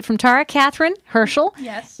Radio's Take It From Tara. Catherine, Herschel,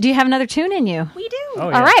 Yes. do you have another tune in you? We do. Oh,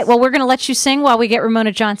 All yes. right, well, we're going to let you sing while we get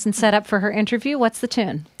Ramona Johnson set up for her interview. What's the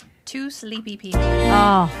tune? Two sleepy people.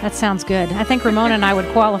 Oh, that sounds good. I think Ramona and I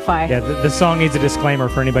would qualify. Yeah, this song needs a disclaimer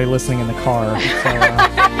for anybody listening in the car.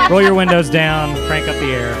 So roll your windows down, crank up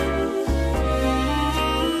the air.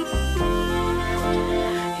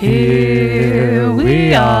 Here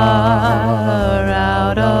we are,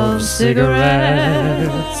 out of cigarettes,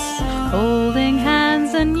 Holding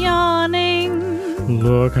hands and yawning.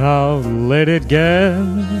 Look how late it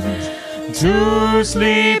gets. Two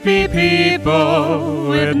sleepy people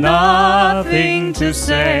with nothing to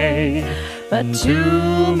say, but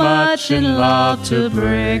too much in love to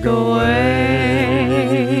break away.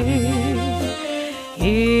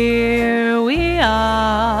 Here we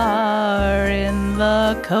are in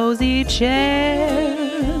the cozy chair,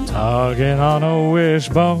 Tugging on a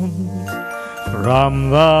wishbone from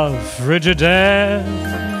the Frigidaire.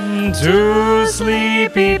 Two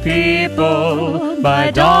sleepy people by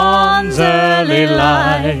dawn's early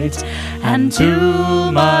light, and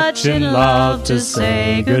too much in love to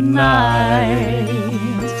say goodnight.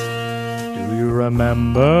 Do you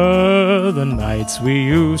remember the nights we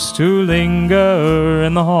used to linger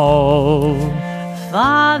in the hall?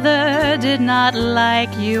 Father did not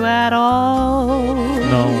like you at all.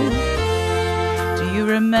 No. Do you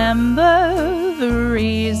remember the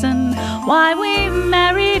reason why we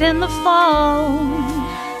married in the fall?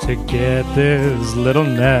 To get this little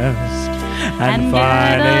nest and get a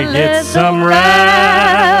finally get little some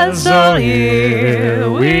rest. So here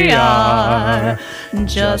we are,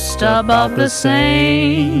 just above the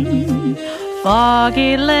same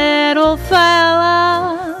foggy little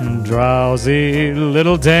fella. drowsy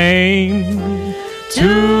little dame.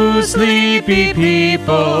 Two sleepy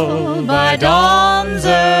people by dawn's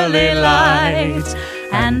early light,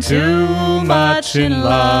 and too much in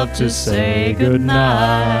love to say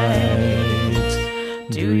goodnight.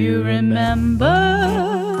 Do you remember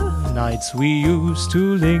Nights we used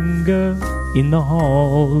to linger in the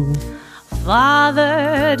hall.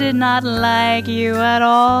 Father did not like you at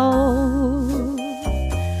all?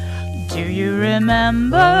 Do you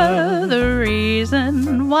remember the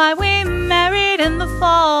reason why we married in the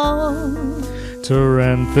fall? To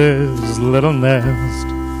rent this little nest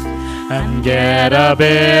and get a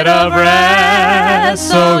bit of rest.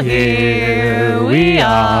 So here we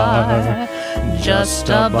are, just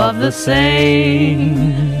above the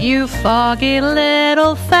same. You foggy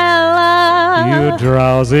little fella. You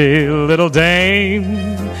drowsy little dame.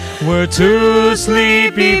 We're two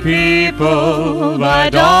sleepy people by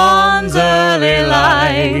dawn's early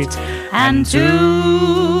light, and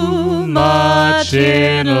too much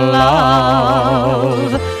in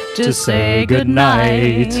love to say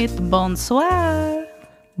goodnight. Bonsoir.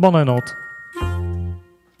 Bonne nuit.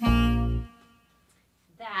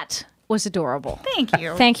 That was adorable. Thank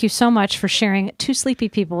you. Thank you so much for sharing Two Sleepy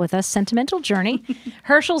People with us. Sentimental Journey.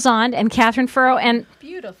 Herschel Zond and Catherine Furrow. And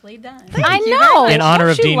Beautifully done. I know. In honor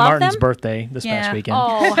of Don't you Dean love Martin's them? birthday this past weekend.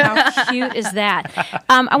 Oh, how cute is that?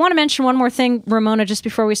 I want to mention one more thing, Ramona, just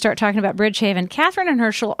before we start talking about Bridgehaven. Catherine and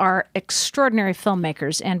Herschel are extraordinary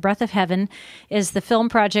filmmakers, and Breath of Heaven is the film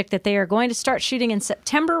project that they are going to start shooting in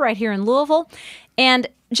September right here in Louisville. And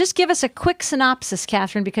just give us a quick synopsis,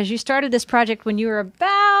 Catherine, because you started this project when you were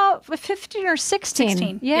about 15 or 16.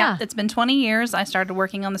 16. Yeah. It's been 20 years. I started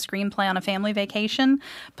working on the screenplay on a family vacation,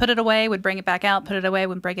 put it away, would bring it back out, put it away,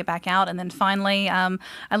 would bring it back out. And then finally, I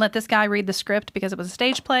let this guy read the script because it was a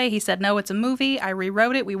stage play. He said, no, it's a movie. I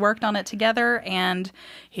rewrote it. We worked on it together. And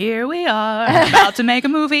here we are about to make a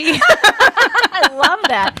movie. I love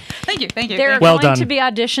that. Thank you. Thank you. There are Well going done. to be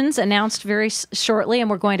auditions announced very shortly, and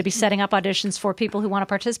we're going to be setting up auditions for people who want to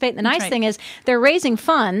participate. The nice right. thing is they're raising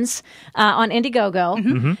funds on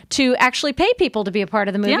Indiegogo to actually pay people to be a part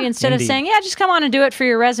of the movie Yeah. instead of Indeed. saying, yeah, just come on and do it for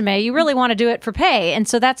your resume. You really want to do it for pay. And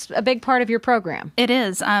so that's a big part of your program. It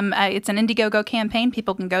is. It's an Indiegogo campaign.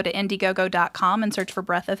 People can go to Indiegogo.com and search for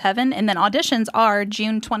Breath of Heaven. And then auditions are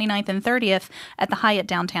June 29th and 30th at the Hyatt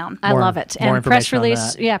downtown. I love it. more And press information on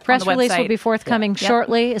release, that. yeah, press the release will website. be forthcoming Yep.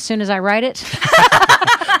 shortly as soon as I write it.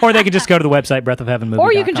 Or they could just go to the website, breathofheavenmovie.com.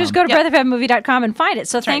 Or you can just go to Yep. breathofheavenmovie.com and find it.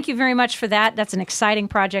 So thank right. you very much for that. That's an exciting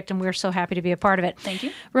project, and we're so happy to be a part of it. Thank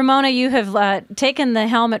you. Ramona, you have taken the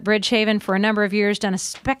helm at Bridgehaven for a number of years, done a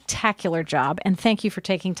spectacular job, and thank you for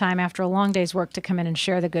taking time after a long day's work to come in and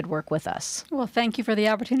share the good work with us. Well, thank you for the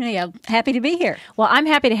opportunity. I'm happy to be here. Well, I'm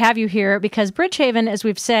happy to have you here because Bridgehaven, as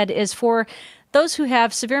we've said, is for those who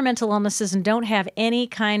have severe mental illnesses and don't have any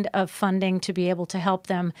kind of funding to be able to help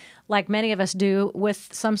them, like many of us do, with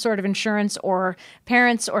some sort of insurance or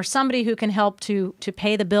parents or somebody who can help to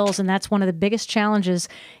pay the bills. And that's one of the biggest challenges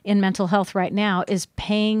in mental health right now is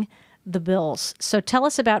paying the bills. So tell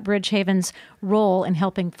us about Bridgehaven's role in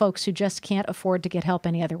helping folks who just can't afford to get help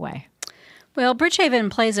any other way. Well,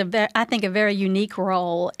 Bridgehaven plays, I think, a very unique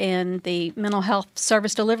role in the mental health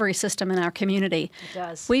service delivery system in our community. It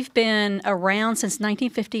does. We've been around since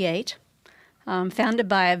 1958. founded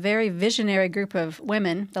by a very visionary group of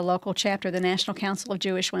women, the local chapter, the National Council of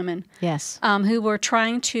Jewish Women, Yes. who were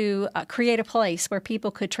trying to create a place where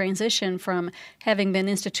people could transition from having been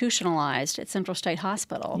institutionalized at Central State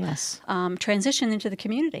Hospital, Yes. Transition into the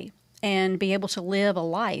community and be able to live a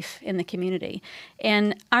life in the community.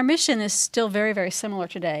 And our mission is still very, very similar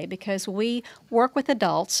today because we work with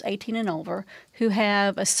adults, 18 and over, who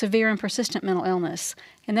have a severe and persistent mental illness.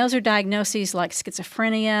 And those are diagnoses like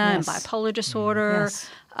schizophrenia and Yes. bipolar disorder, Yes.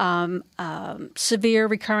 severe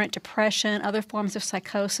recurrent depression, other forms of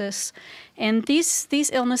psychosis. And these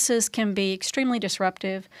illnesses can be extremely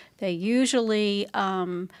disruptive. They usually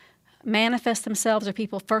manifest themselves or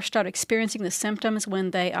people first start experiencing the symptoms when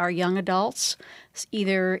they are young adults,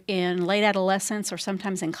 either in late adolescence or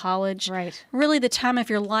sometimes in college. Right. Really the time of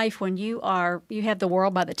your life when you have the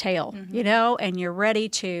world by the tail, and you're ready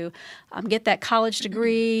to get that college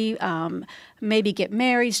degree, maybe get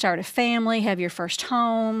married, start a family, have your first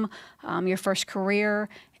home, your first career.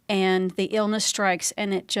 And the illness strikes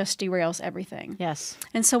and it just derails everything. Yes.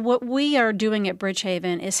 And so what we are doing at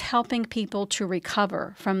Bridgehaven is helping people to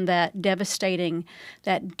recover from that devastating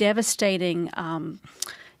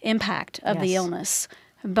impact of the Yes. illness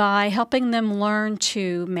by helping them learn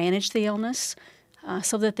to manage the illness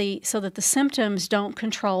so that the symptoms don't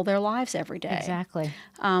control their lives every day. Exactly.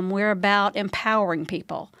 We're about empowering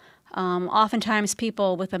people. Oftentimes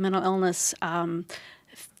people with a mental illness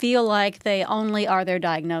feel like they only are their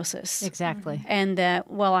diagnosis. Exactly. And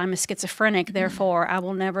that, well, I'm a schizophrenic, therefore I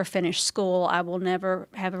will never finish school, I will never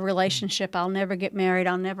have a relationship, I'll never get married,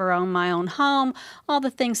 I'll never own my own home, all the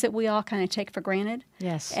things that we all kind of take for granted.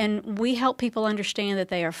 Yes. And we help people understand that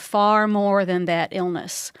they are far more than that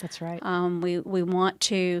illness. That's right. We want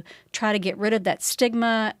to try to get rid of that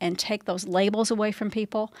stigma and take those labels away from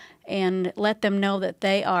people and let them know that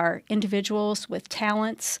they are individuals with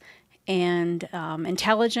talents and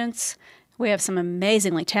intelligence. We have some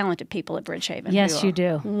amazingly talented people at Bridgehaven. Yes, who you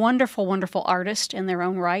are do. Wonderful, wonderful artists in their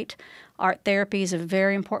own right. Art therapy is a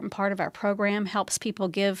very important part of our program, helps people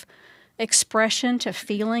give expression to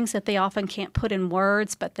feelings that they often can't put in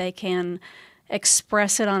words, but they can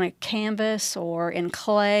express it on a canvas or in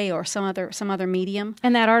clay or some other medium.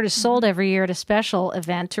 And that art is sold every year at a special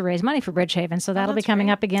event to raise money for Bridgehaven, so that'll be that's coming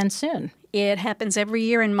great. up again soon. It happens every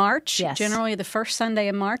year in March, Yes. generally the first Sunday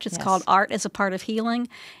in March. It's Yes. called Art as a Part of Healing,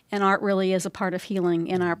 and art really is a part of healing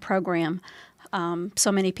in our program.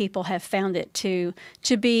 So many people have found it to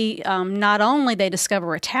be not only they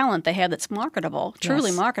discover a talent they have that's marketable,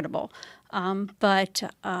 truly Yes. marketable, but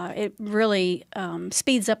it really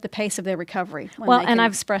speeds up the pace of their recovery when Well, they and can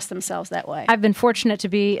I've- express themselves that way. I've been fortunate to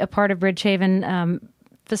be a part of Bridgehaven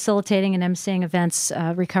facilitating and emceeing events,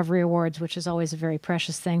 recovery awards, which is always a very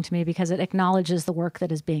precious thing to me because it acknowledges the work that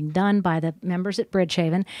is being done by the members at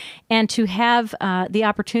Bridgehaven, and to have the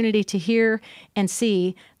opportunity to hear and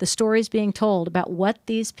see the stories being told about what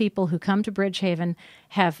these people who come to Bridgehaven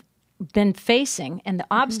have been facing and the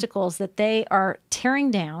obstacles that they are tearing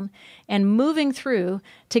down and moving through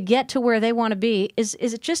to get to where they want to be is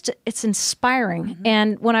it just, it's inspiring.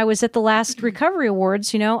 And when I was at the last Recovery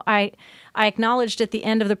Awards, I acknowledged at the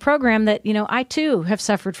end of the program that, I too have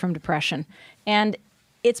suffered from depression. And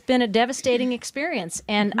it's been a devastating experience.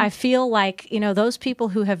 And I feel like, those people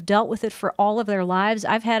who have dealt with it for all of their lives,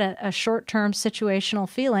 I've had a short-term situational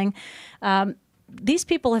feeling. These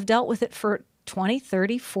people have dealt with it for 20,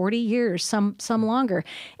 30, 40 years, some longer.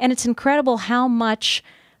 And it's incredible how much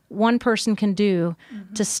one person can do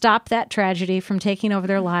to stop that tragedy from taking over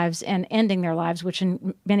their lives and ending their lives, which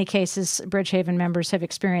in many cases Bridgehaven members have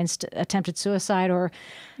experienced attempted suicide or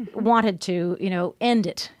wanted to, end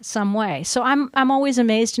it some way. So I'm always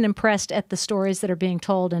amazed and impressed at the stories that are being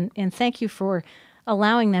told, and thank you for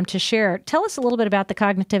allowing them to share. Tell us a little bit about the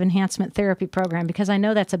Cognitive Enhancement Therapy Program, because I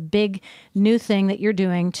know that's a big new thing that you're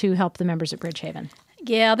doing to help the members at Bridgehaven.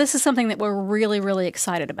 Yeah, this is something that we're really, really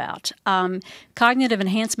excited about. Cognitive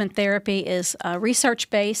enhancement therapy is a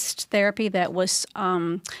research-based therapy that was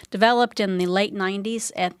developed in the late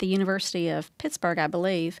 90s at the University of Pittsburgh, I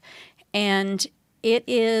believe. And it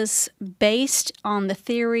is based on the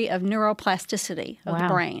theory of neuroplasticity of the Wow.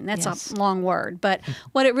 brain. That's Yes. a long word. But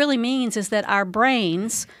what it really means is that our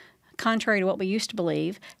brains, contrary to what we used to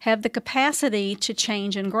believe, have the capacity to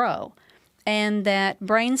change and grow. And that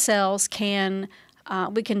brain cells can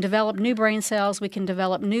we can develop new brain cells, we can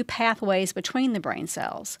develop new pathways between the brain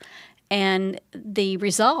cells. And the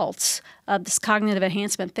results of this cognitive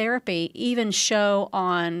enhancement therapy even show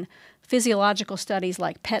on physiological studies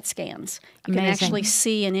like PET scans. You can Amazing. actually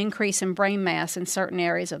see an increase in brain mass in certain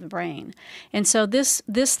areas of the brain. And so this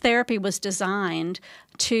therapy was designed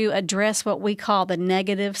to address what we call the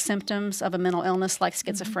negative symptoms of a mental illness like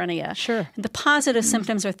schizophrenia. Sure. The positive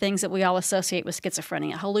symptoms are things that we all associate with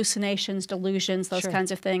schizophrenia, hallucinations, delusions, those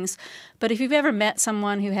kinds of things. But if you've ever met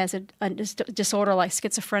someone who has a disorder like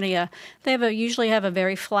schizophrenia, they usually have a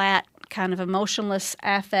very flat, kind of emotionless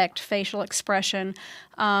affect, facial expression.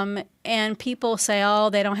 And people say,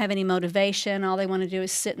 oh, they don't have any motivation. All they want to do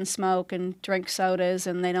is sit and smoke and drink sodas,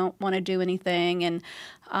 and they don't want to do anything. And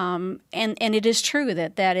it is true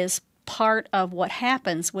that is part of what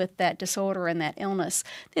happens with that disorder and that illness.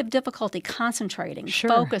 They have difficulty concentrating,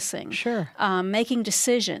 focusing, making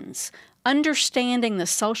decisions, understanding the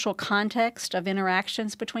social context of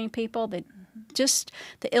interactions between people. That just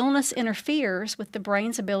the illness interferes with the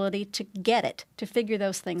brain's ability to get it, to figure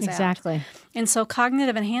those things out. Exactly. And so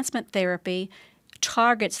cognitive enhancement therapy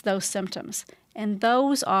targets those symptoms. And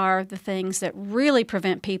those are the things that really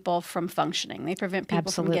prevent people from functioning. They prevent people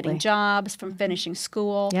from getting jobs, from finishing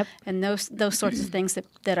school, and those sorts of things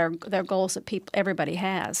that are goals that everybody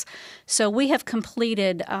has. So we have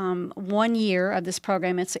completed 1 year of this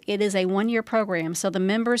program. It is a 1-year program. So the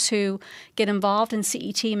members who get involved in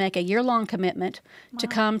CET make a year-long commitment to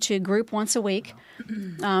come to group once a week.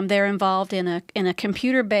 They're involved in a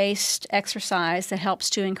computer-based exercise that helps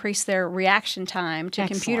to increase their reaction time to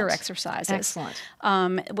computer exercises. Excellent.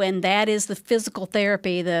 When that is the physical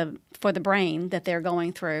therapy for the brain that they're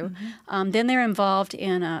going through. Then they're involved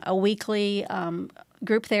in a weekly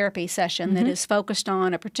group therapy session that is focused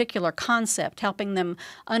on a particular concept, helping them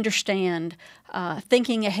understand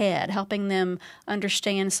thinking ahead, helping them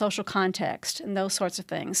understand social context and those sorts of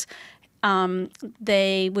things.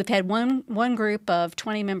 We've had one group of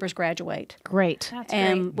 20 members graduate. Great.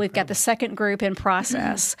 And we've got the second group in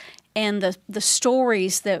process. And the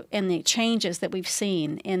stories and the changes that we've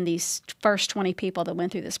seen in these first 20 people that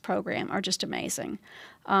went through this program are just amazing.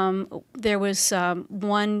 There was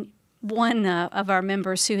one of our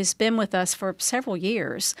members who has been with us for several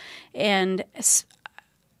years, and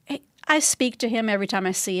I speak to him every time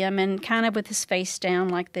I see him, and kind of with his face down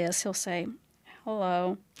like this, he'll say,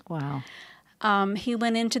 "Hello." Wow. He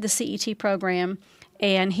went into the CET program,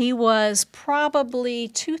 and he was probably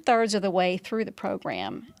 2/3 of the way through the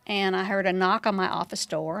program. And I heard a knock on my office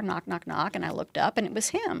door, knock, knock, knock, and I looked up, and it was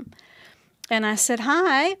him. And I said,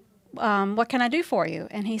 "Hi, what can I do for you?"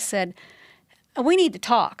 And he said, "We need to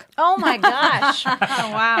talk." Oh, my gosh. Oh,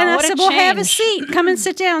 wow. And I What a said, "Well, have a change. seat. Come and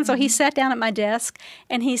sit down." So he sat down at my desk,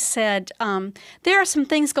 and he said, "There are some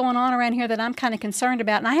things going on around here that I'm kind of concerned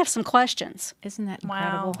about, and I have some questions." Isn't that Wow,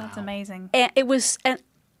 incredible? that's amazing. And it was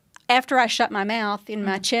after I shut my mouth and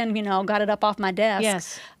my chin, got it up off my desk.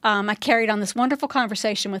 Yes. I carried on this wonderful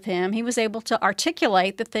conversation with him. He was able to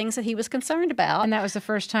articulate the things that he was concerned about. And that was the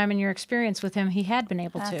first time in your experience with him he had been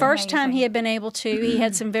able to. First time he had been able to. He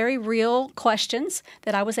had some very real questions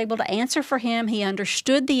that I was able to answer for him. He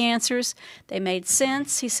understood the answers. They made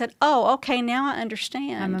sense. He said, "Oh, okay, now I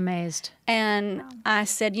understand." I'm amazed. And I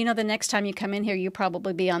said, "The next time you come in here, you'll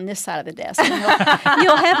probably be on this side of the desk. And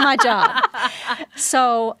you'll have my job."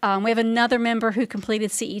 So we have another member who completed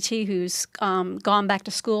CET who's gone back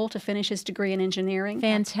to school to finish his degree in engineering.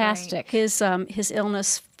 Fantastic. His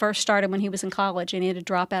illness first started when he was in college, and he had to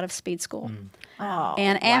drop out of speed school. Oh,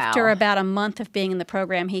 And after about a month of being in the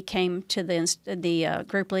program, he came to the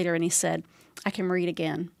group leader and he said, "I can read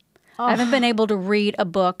again. I haven't been able to read a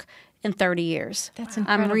book in 30 years. That's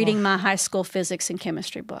incredible. I'm reading my high school physics and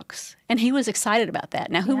chemistry books." And he was excited about that.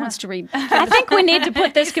 Now, who wants to read? I think we need to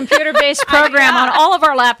put this computer-based program on all of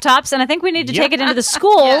our laptops, and I think we need to take it into the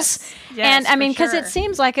schools. Yes, and for because sure. it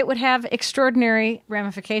seems like it would have extraordinary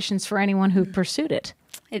ramifications for anyone who pursued it.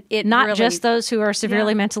 It Not really- just those who are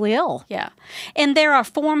severely mentally ill. Yeah. And there are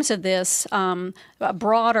forms of this, a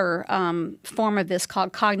broader form of this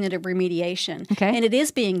called cognitive remediation. Okay. And it is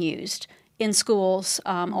being used in schools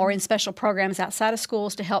or in special programs outside of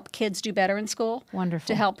schools to help kids do better in school. Wonderful.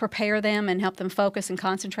 To help prepare them and help them focus and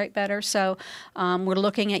concentrate better. So we're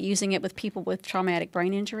looking at using it with people with traumatic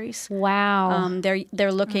brain injuries. Wow.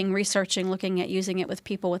 They're looking at using it with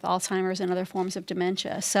people with Alzheimer's and other forms of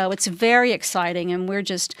dementia. So it's very exciting, and we're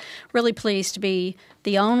just really pleased to be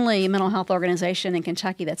the only mental health organization in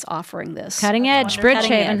Kentucky that's offering this. Cutting edge, wonderful.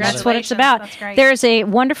 Cutting Bridgehaven. edge. That's what it's Congratulations. about. That's great. There's a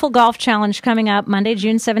wonderful golf challenge coming up Monday,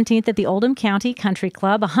 June 17th at the Oldham County Country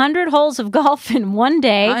Club. 100 holes of golf in one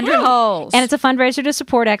day. 100 holes. And it's a fundraiser to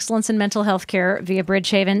support excellence in mental health care via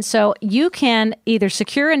Bridgehaven. So you can either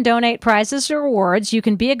secure and donate prizes or awards. You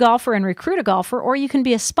can be a golfer and recruit a golfer, or you can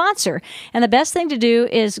be a sponsor. And the best thing to do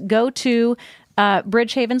is go to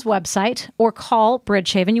Bridgehaven's website or call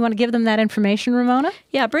Bridgehaven. You want to give them that information, Ramona?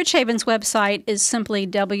 Yeah, Bridgehaven's website is simply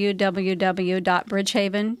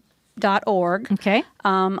www.bridgehaven.org. Okay.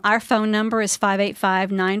 Our phone number is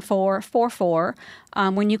 585-9444.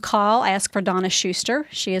 When you call, ask for Donna Schuster.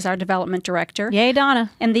 She is our development director. Yay, Donna.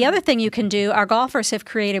 And the other thing you can do, our golfers have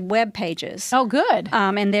created web pages. Oh, good.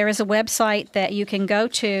 And there is a website that you can go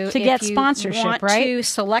to if get you sponsorship, want right? to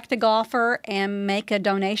select a golfer and make a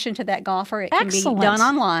donation to that golfer. It can Excellent. be done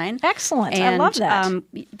online. Excellent. And, I love that.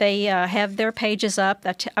 They have their pages up.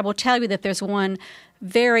 I will tell you that there's one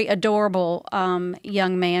very adorable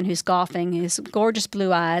young man who's golfing. His gorgeous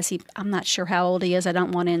blue eyes. I'm not sure how old he is. I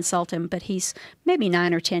don't want to insult him, but he's maybe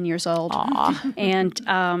 9 or 10 years old.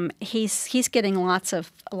 And he's getting lots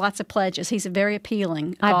of pledges. He's a very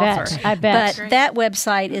appealing golfer. I bet. But that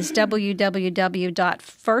website is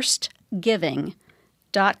www.firstgiving.com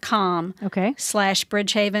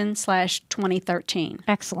 /Bridgehaven/2013.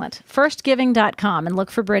 Excellent. Firstgiving.com and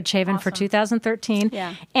look for Bridgehaven for 2013.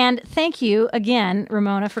 Yeah. And thank you again,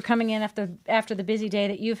 Ramona, for coming in after the busy day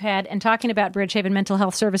that you've had and talking about Bridgehaven Mental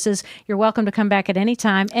Health Services. You're welcome to come back at any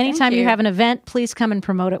time. Anytime you have an event, please come and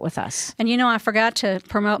promote it with us. And I forgot to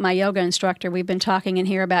promote my yoga instructor. We've been talking in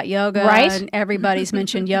here about yoga. Right. And everybody's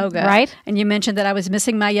mentioned yoga. Right. And you mentioned that I was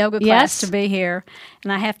missing my yoga class to be here.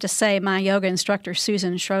 And I have to say, my yoga instructor, Susan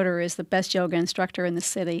Schroeder, is the best yoga instructor in the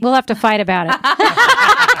city. We'll have to fight about it.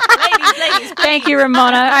 Ladies. Thank you,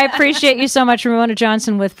 Ramona. I appreciate you so much, Ramona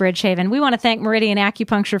Johnson with Bridgehaven. We want to thank Meridian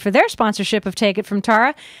Acupuncture for their sponsorship of Take It From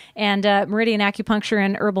Tara. And Meridian Acupuncture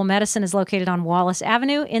and Herbal Medicine is located on Wallace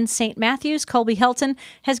Avenue in St. Matthews. Colby Helton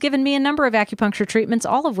has given me a number of acupuncture treatments,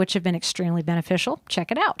 all of which have been extremely beneficial.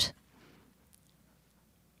 Check it out.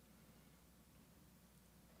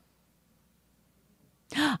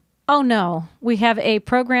 Oh no, we have a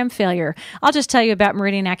program failure. I'll just tell you about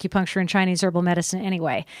Meridian Acupuncture and Chinese Herbal Medicine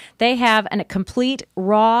anyway. They have a complete,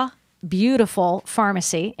 raw, beautiful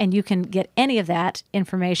pharmacy, and you can get any of that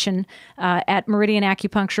information at Meridian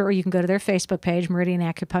Acupuncture, or you can go to their Facebook page, Meridian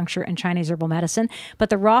Acupuncture and Chinese Herbal Medicine. But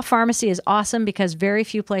the raw pharmacy is awesome because very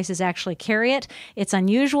few places actually carry it. It's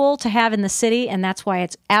unusual to have in the city, and that's why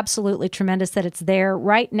it's absolutely tremendous that it's there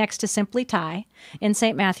right next to Simply Thai in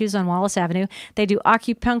St. Matthews on Wallace Avenue. They do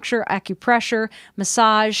acupuncture, acupressure,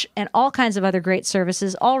 massage, and all kinds of other great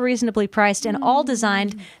services, all reasonably priced and all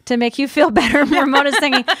designed to make you feel better. Ramona's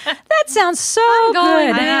thinking, that sounds so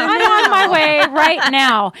good. I'm on my way right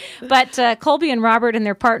now. But Colby and Robert and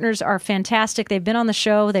their partners are fantastic. They've been on the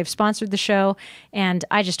show. They've sponsored the show, and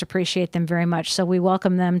I just appreciate them very much. So we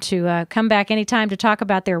welcome them to come back anytime to talk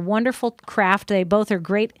about their wonderful craft. They both are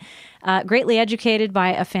greatly educated by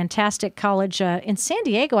a fantastic college in San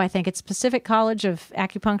Diego, I think. It's Pacific College of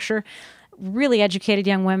Acupuncture. Really educated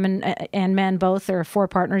young women and men both. There are 4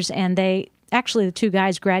 partners, and actually, the 2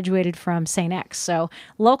 guys graduated from St. X. So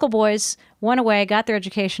local boys went away, got their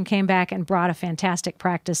education, came back, and brought a fantastic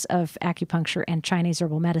practice of acupuncture and Chinese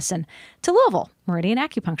herbal medicine to Louisville, Meridian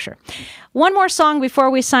Acupuncture. One more song before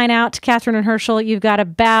we sign out. Catherine and Herschel, you've got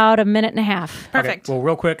about a minute and a half. Perfect. Okay, well,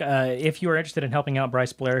 real quick, if you are interested in helping out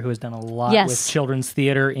Bryce Blair, who has done a lot with children's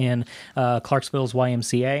theater in Clarksville's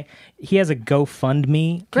YMCA, he has a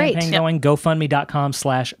GoFundMe campaign going,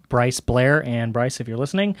 GoFundMe.com/Bryce Blair. And Bryce, if you're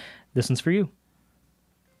listening, this one's for you.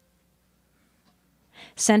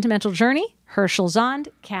 Sentimental Journey, Herschel Zond,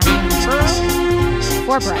 Catherine Burrow,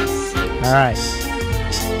 for Bryce. All right.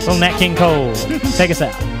 Little Nat King Cole, take us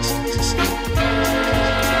out.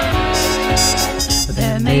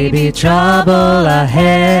 There may be trouble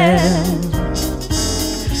ahead,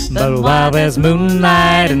 but while there's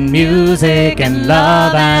moonlight and music and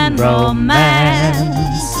love and romance,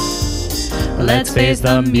 let's face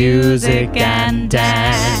the music and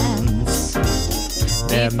dance.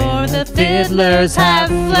 Before the fiddlers have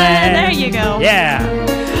fled. There you go. Yeah.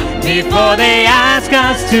 Before they ask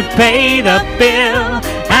us to pay the bill,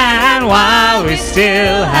 and while we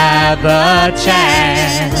still have the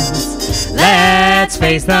chance, let's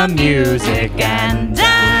face the music and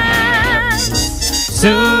dance.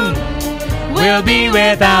 Soon we'll be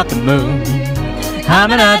without the moon,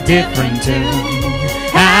 humming a different tune,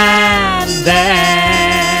 and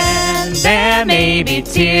then there may be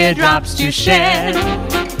teardrops to shed.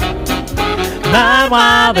 But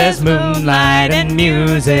while there's moonlight and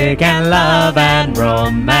music and love and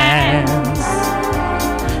romance,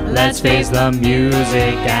 let's face the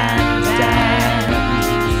music and dance.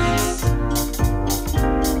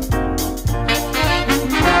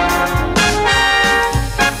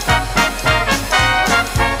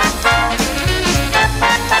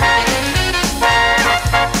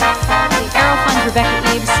 The Arrow Fund,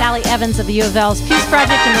 Rebecca Eves, Sally Evans, Evans of the U of L's Peace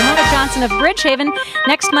Project and Ramona Johnson of Bridgehaven.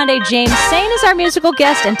 Next Monday, James Sane is our musical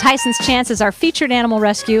guest, and Tyson's Chance is our featured animal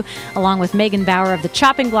rescue, along with Megan Bauer of the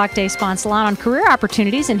Chopping Block Day Spawn Salon on career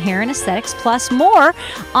opportunities in hair and aesthetics, plus more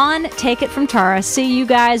on Take It From Tara. See you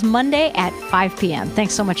guys Monday at 5 p.m.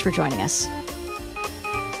 Thanks so much for joining us.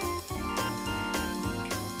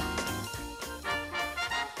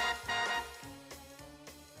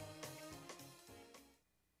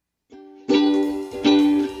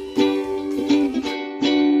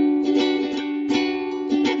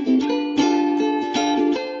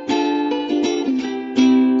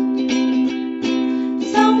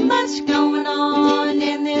 So much going on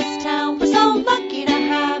in this town. We're so lucky to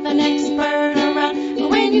have an expert around.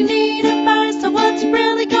 When you need advice on what's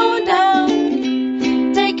really going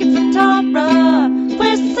down, take it from Tara.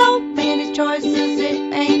 With so many choices,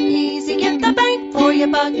 it ain't easy. Get the bang for your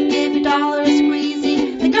buck, give your dollar a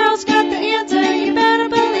squeezy. The girl's got the answer, you better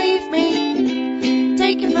believe me.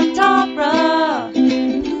 Take it from Tara.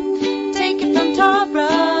 Take it from Tara.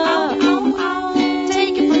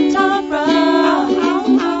 Take it from Tara.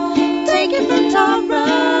 Take it from Tara.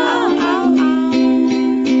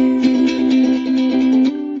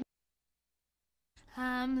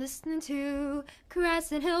 I'm listening to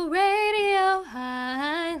Crescent Hill Radio.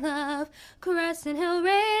 I love Crescent Hill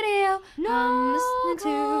Radio. I'm listening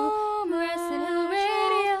to Crescent Hill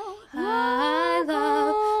Radio. I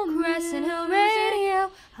love Crescent Hill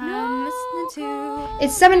Radio. I'm listening to.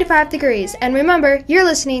 It's 75 degrees, and remember, you're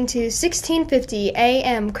listening to 1650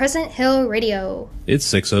 AM Crescent Hill Radio. It's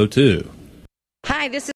 6:02. Hi, this is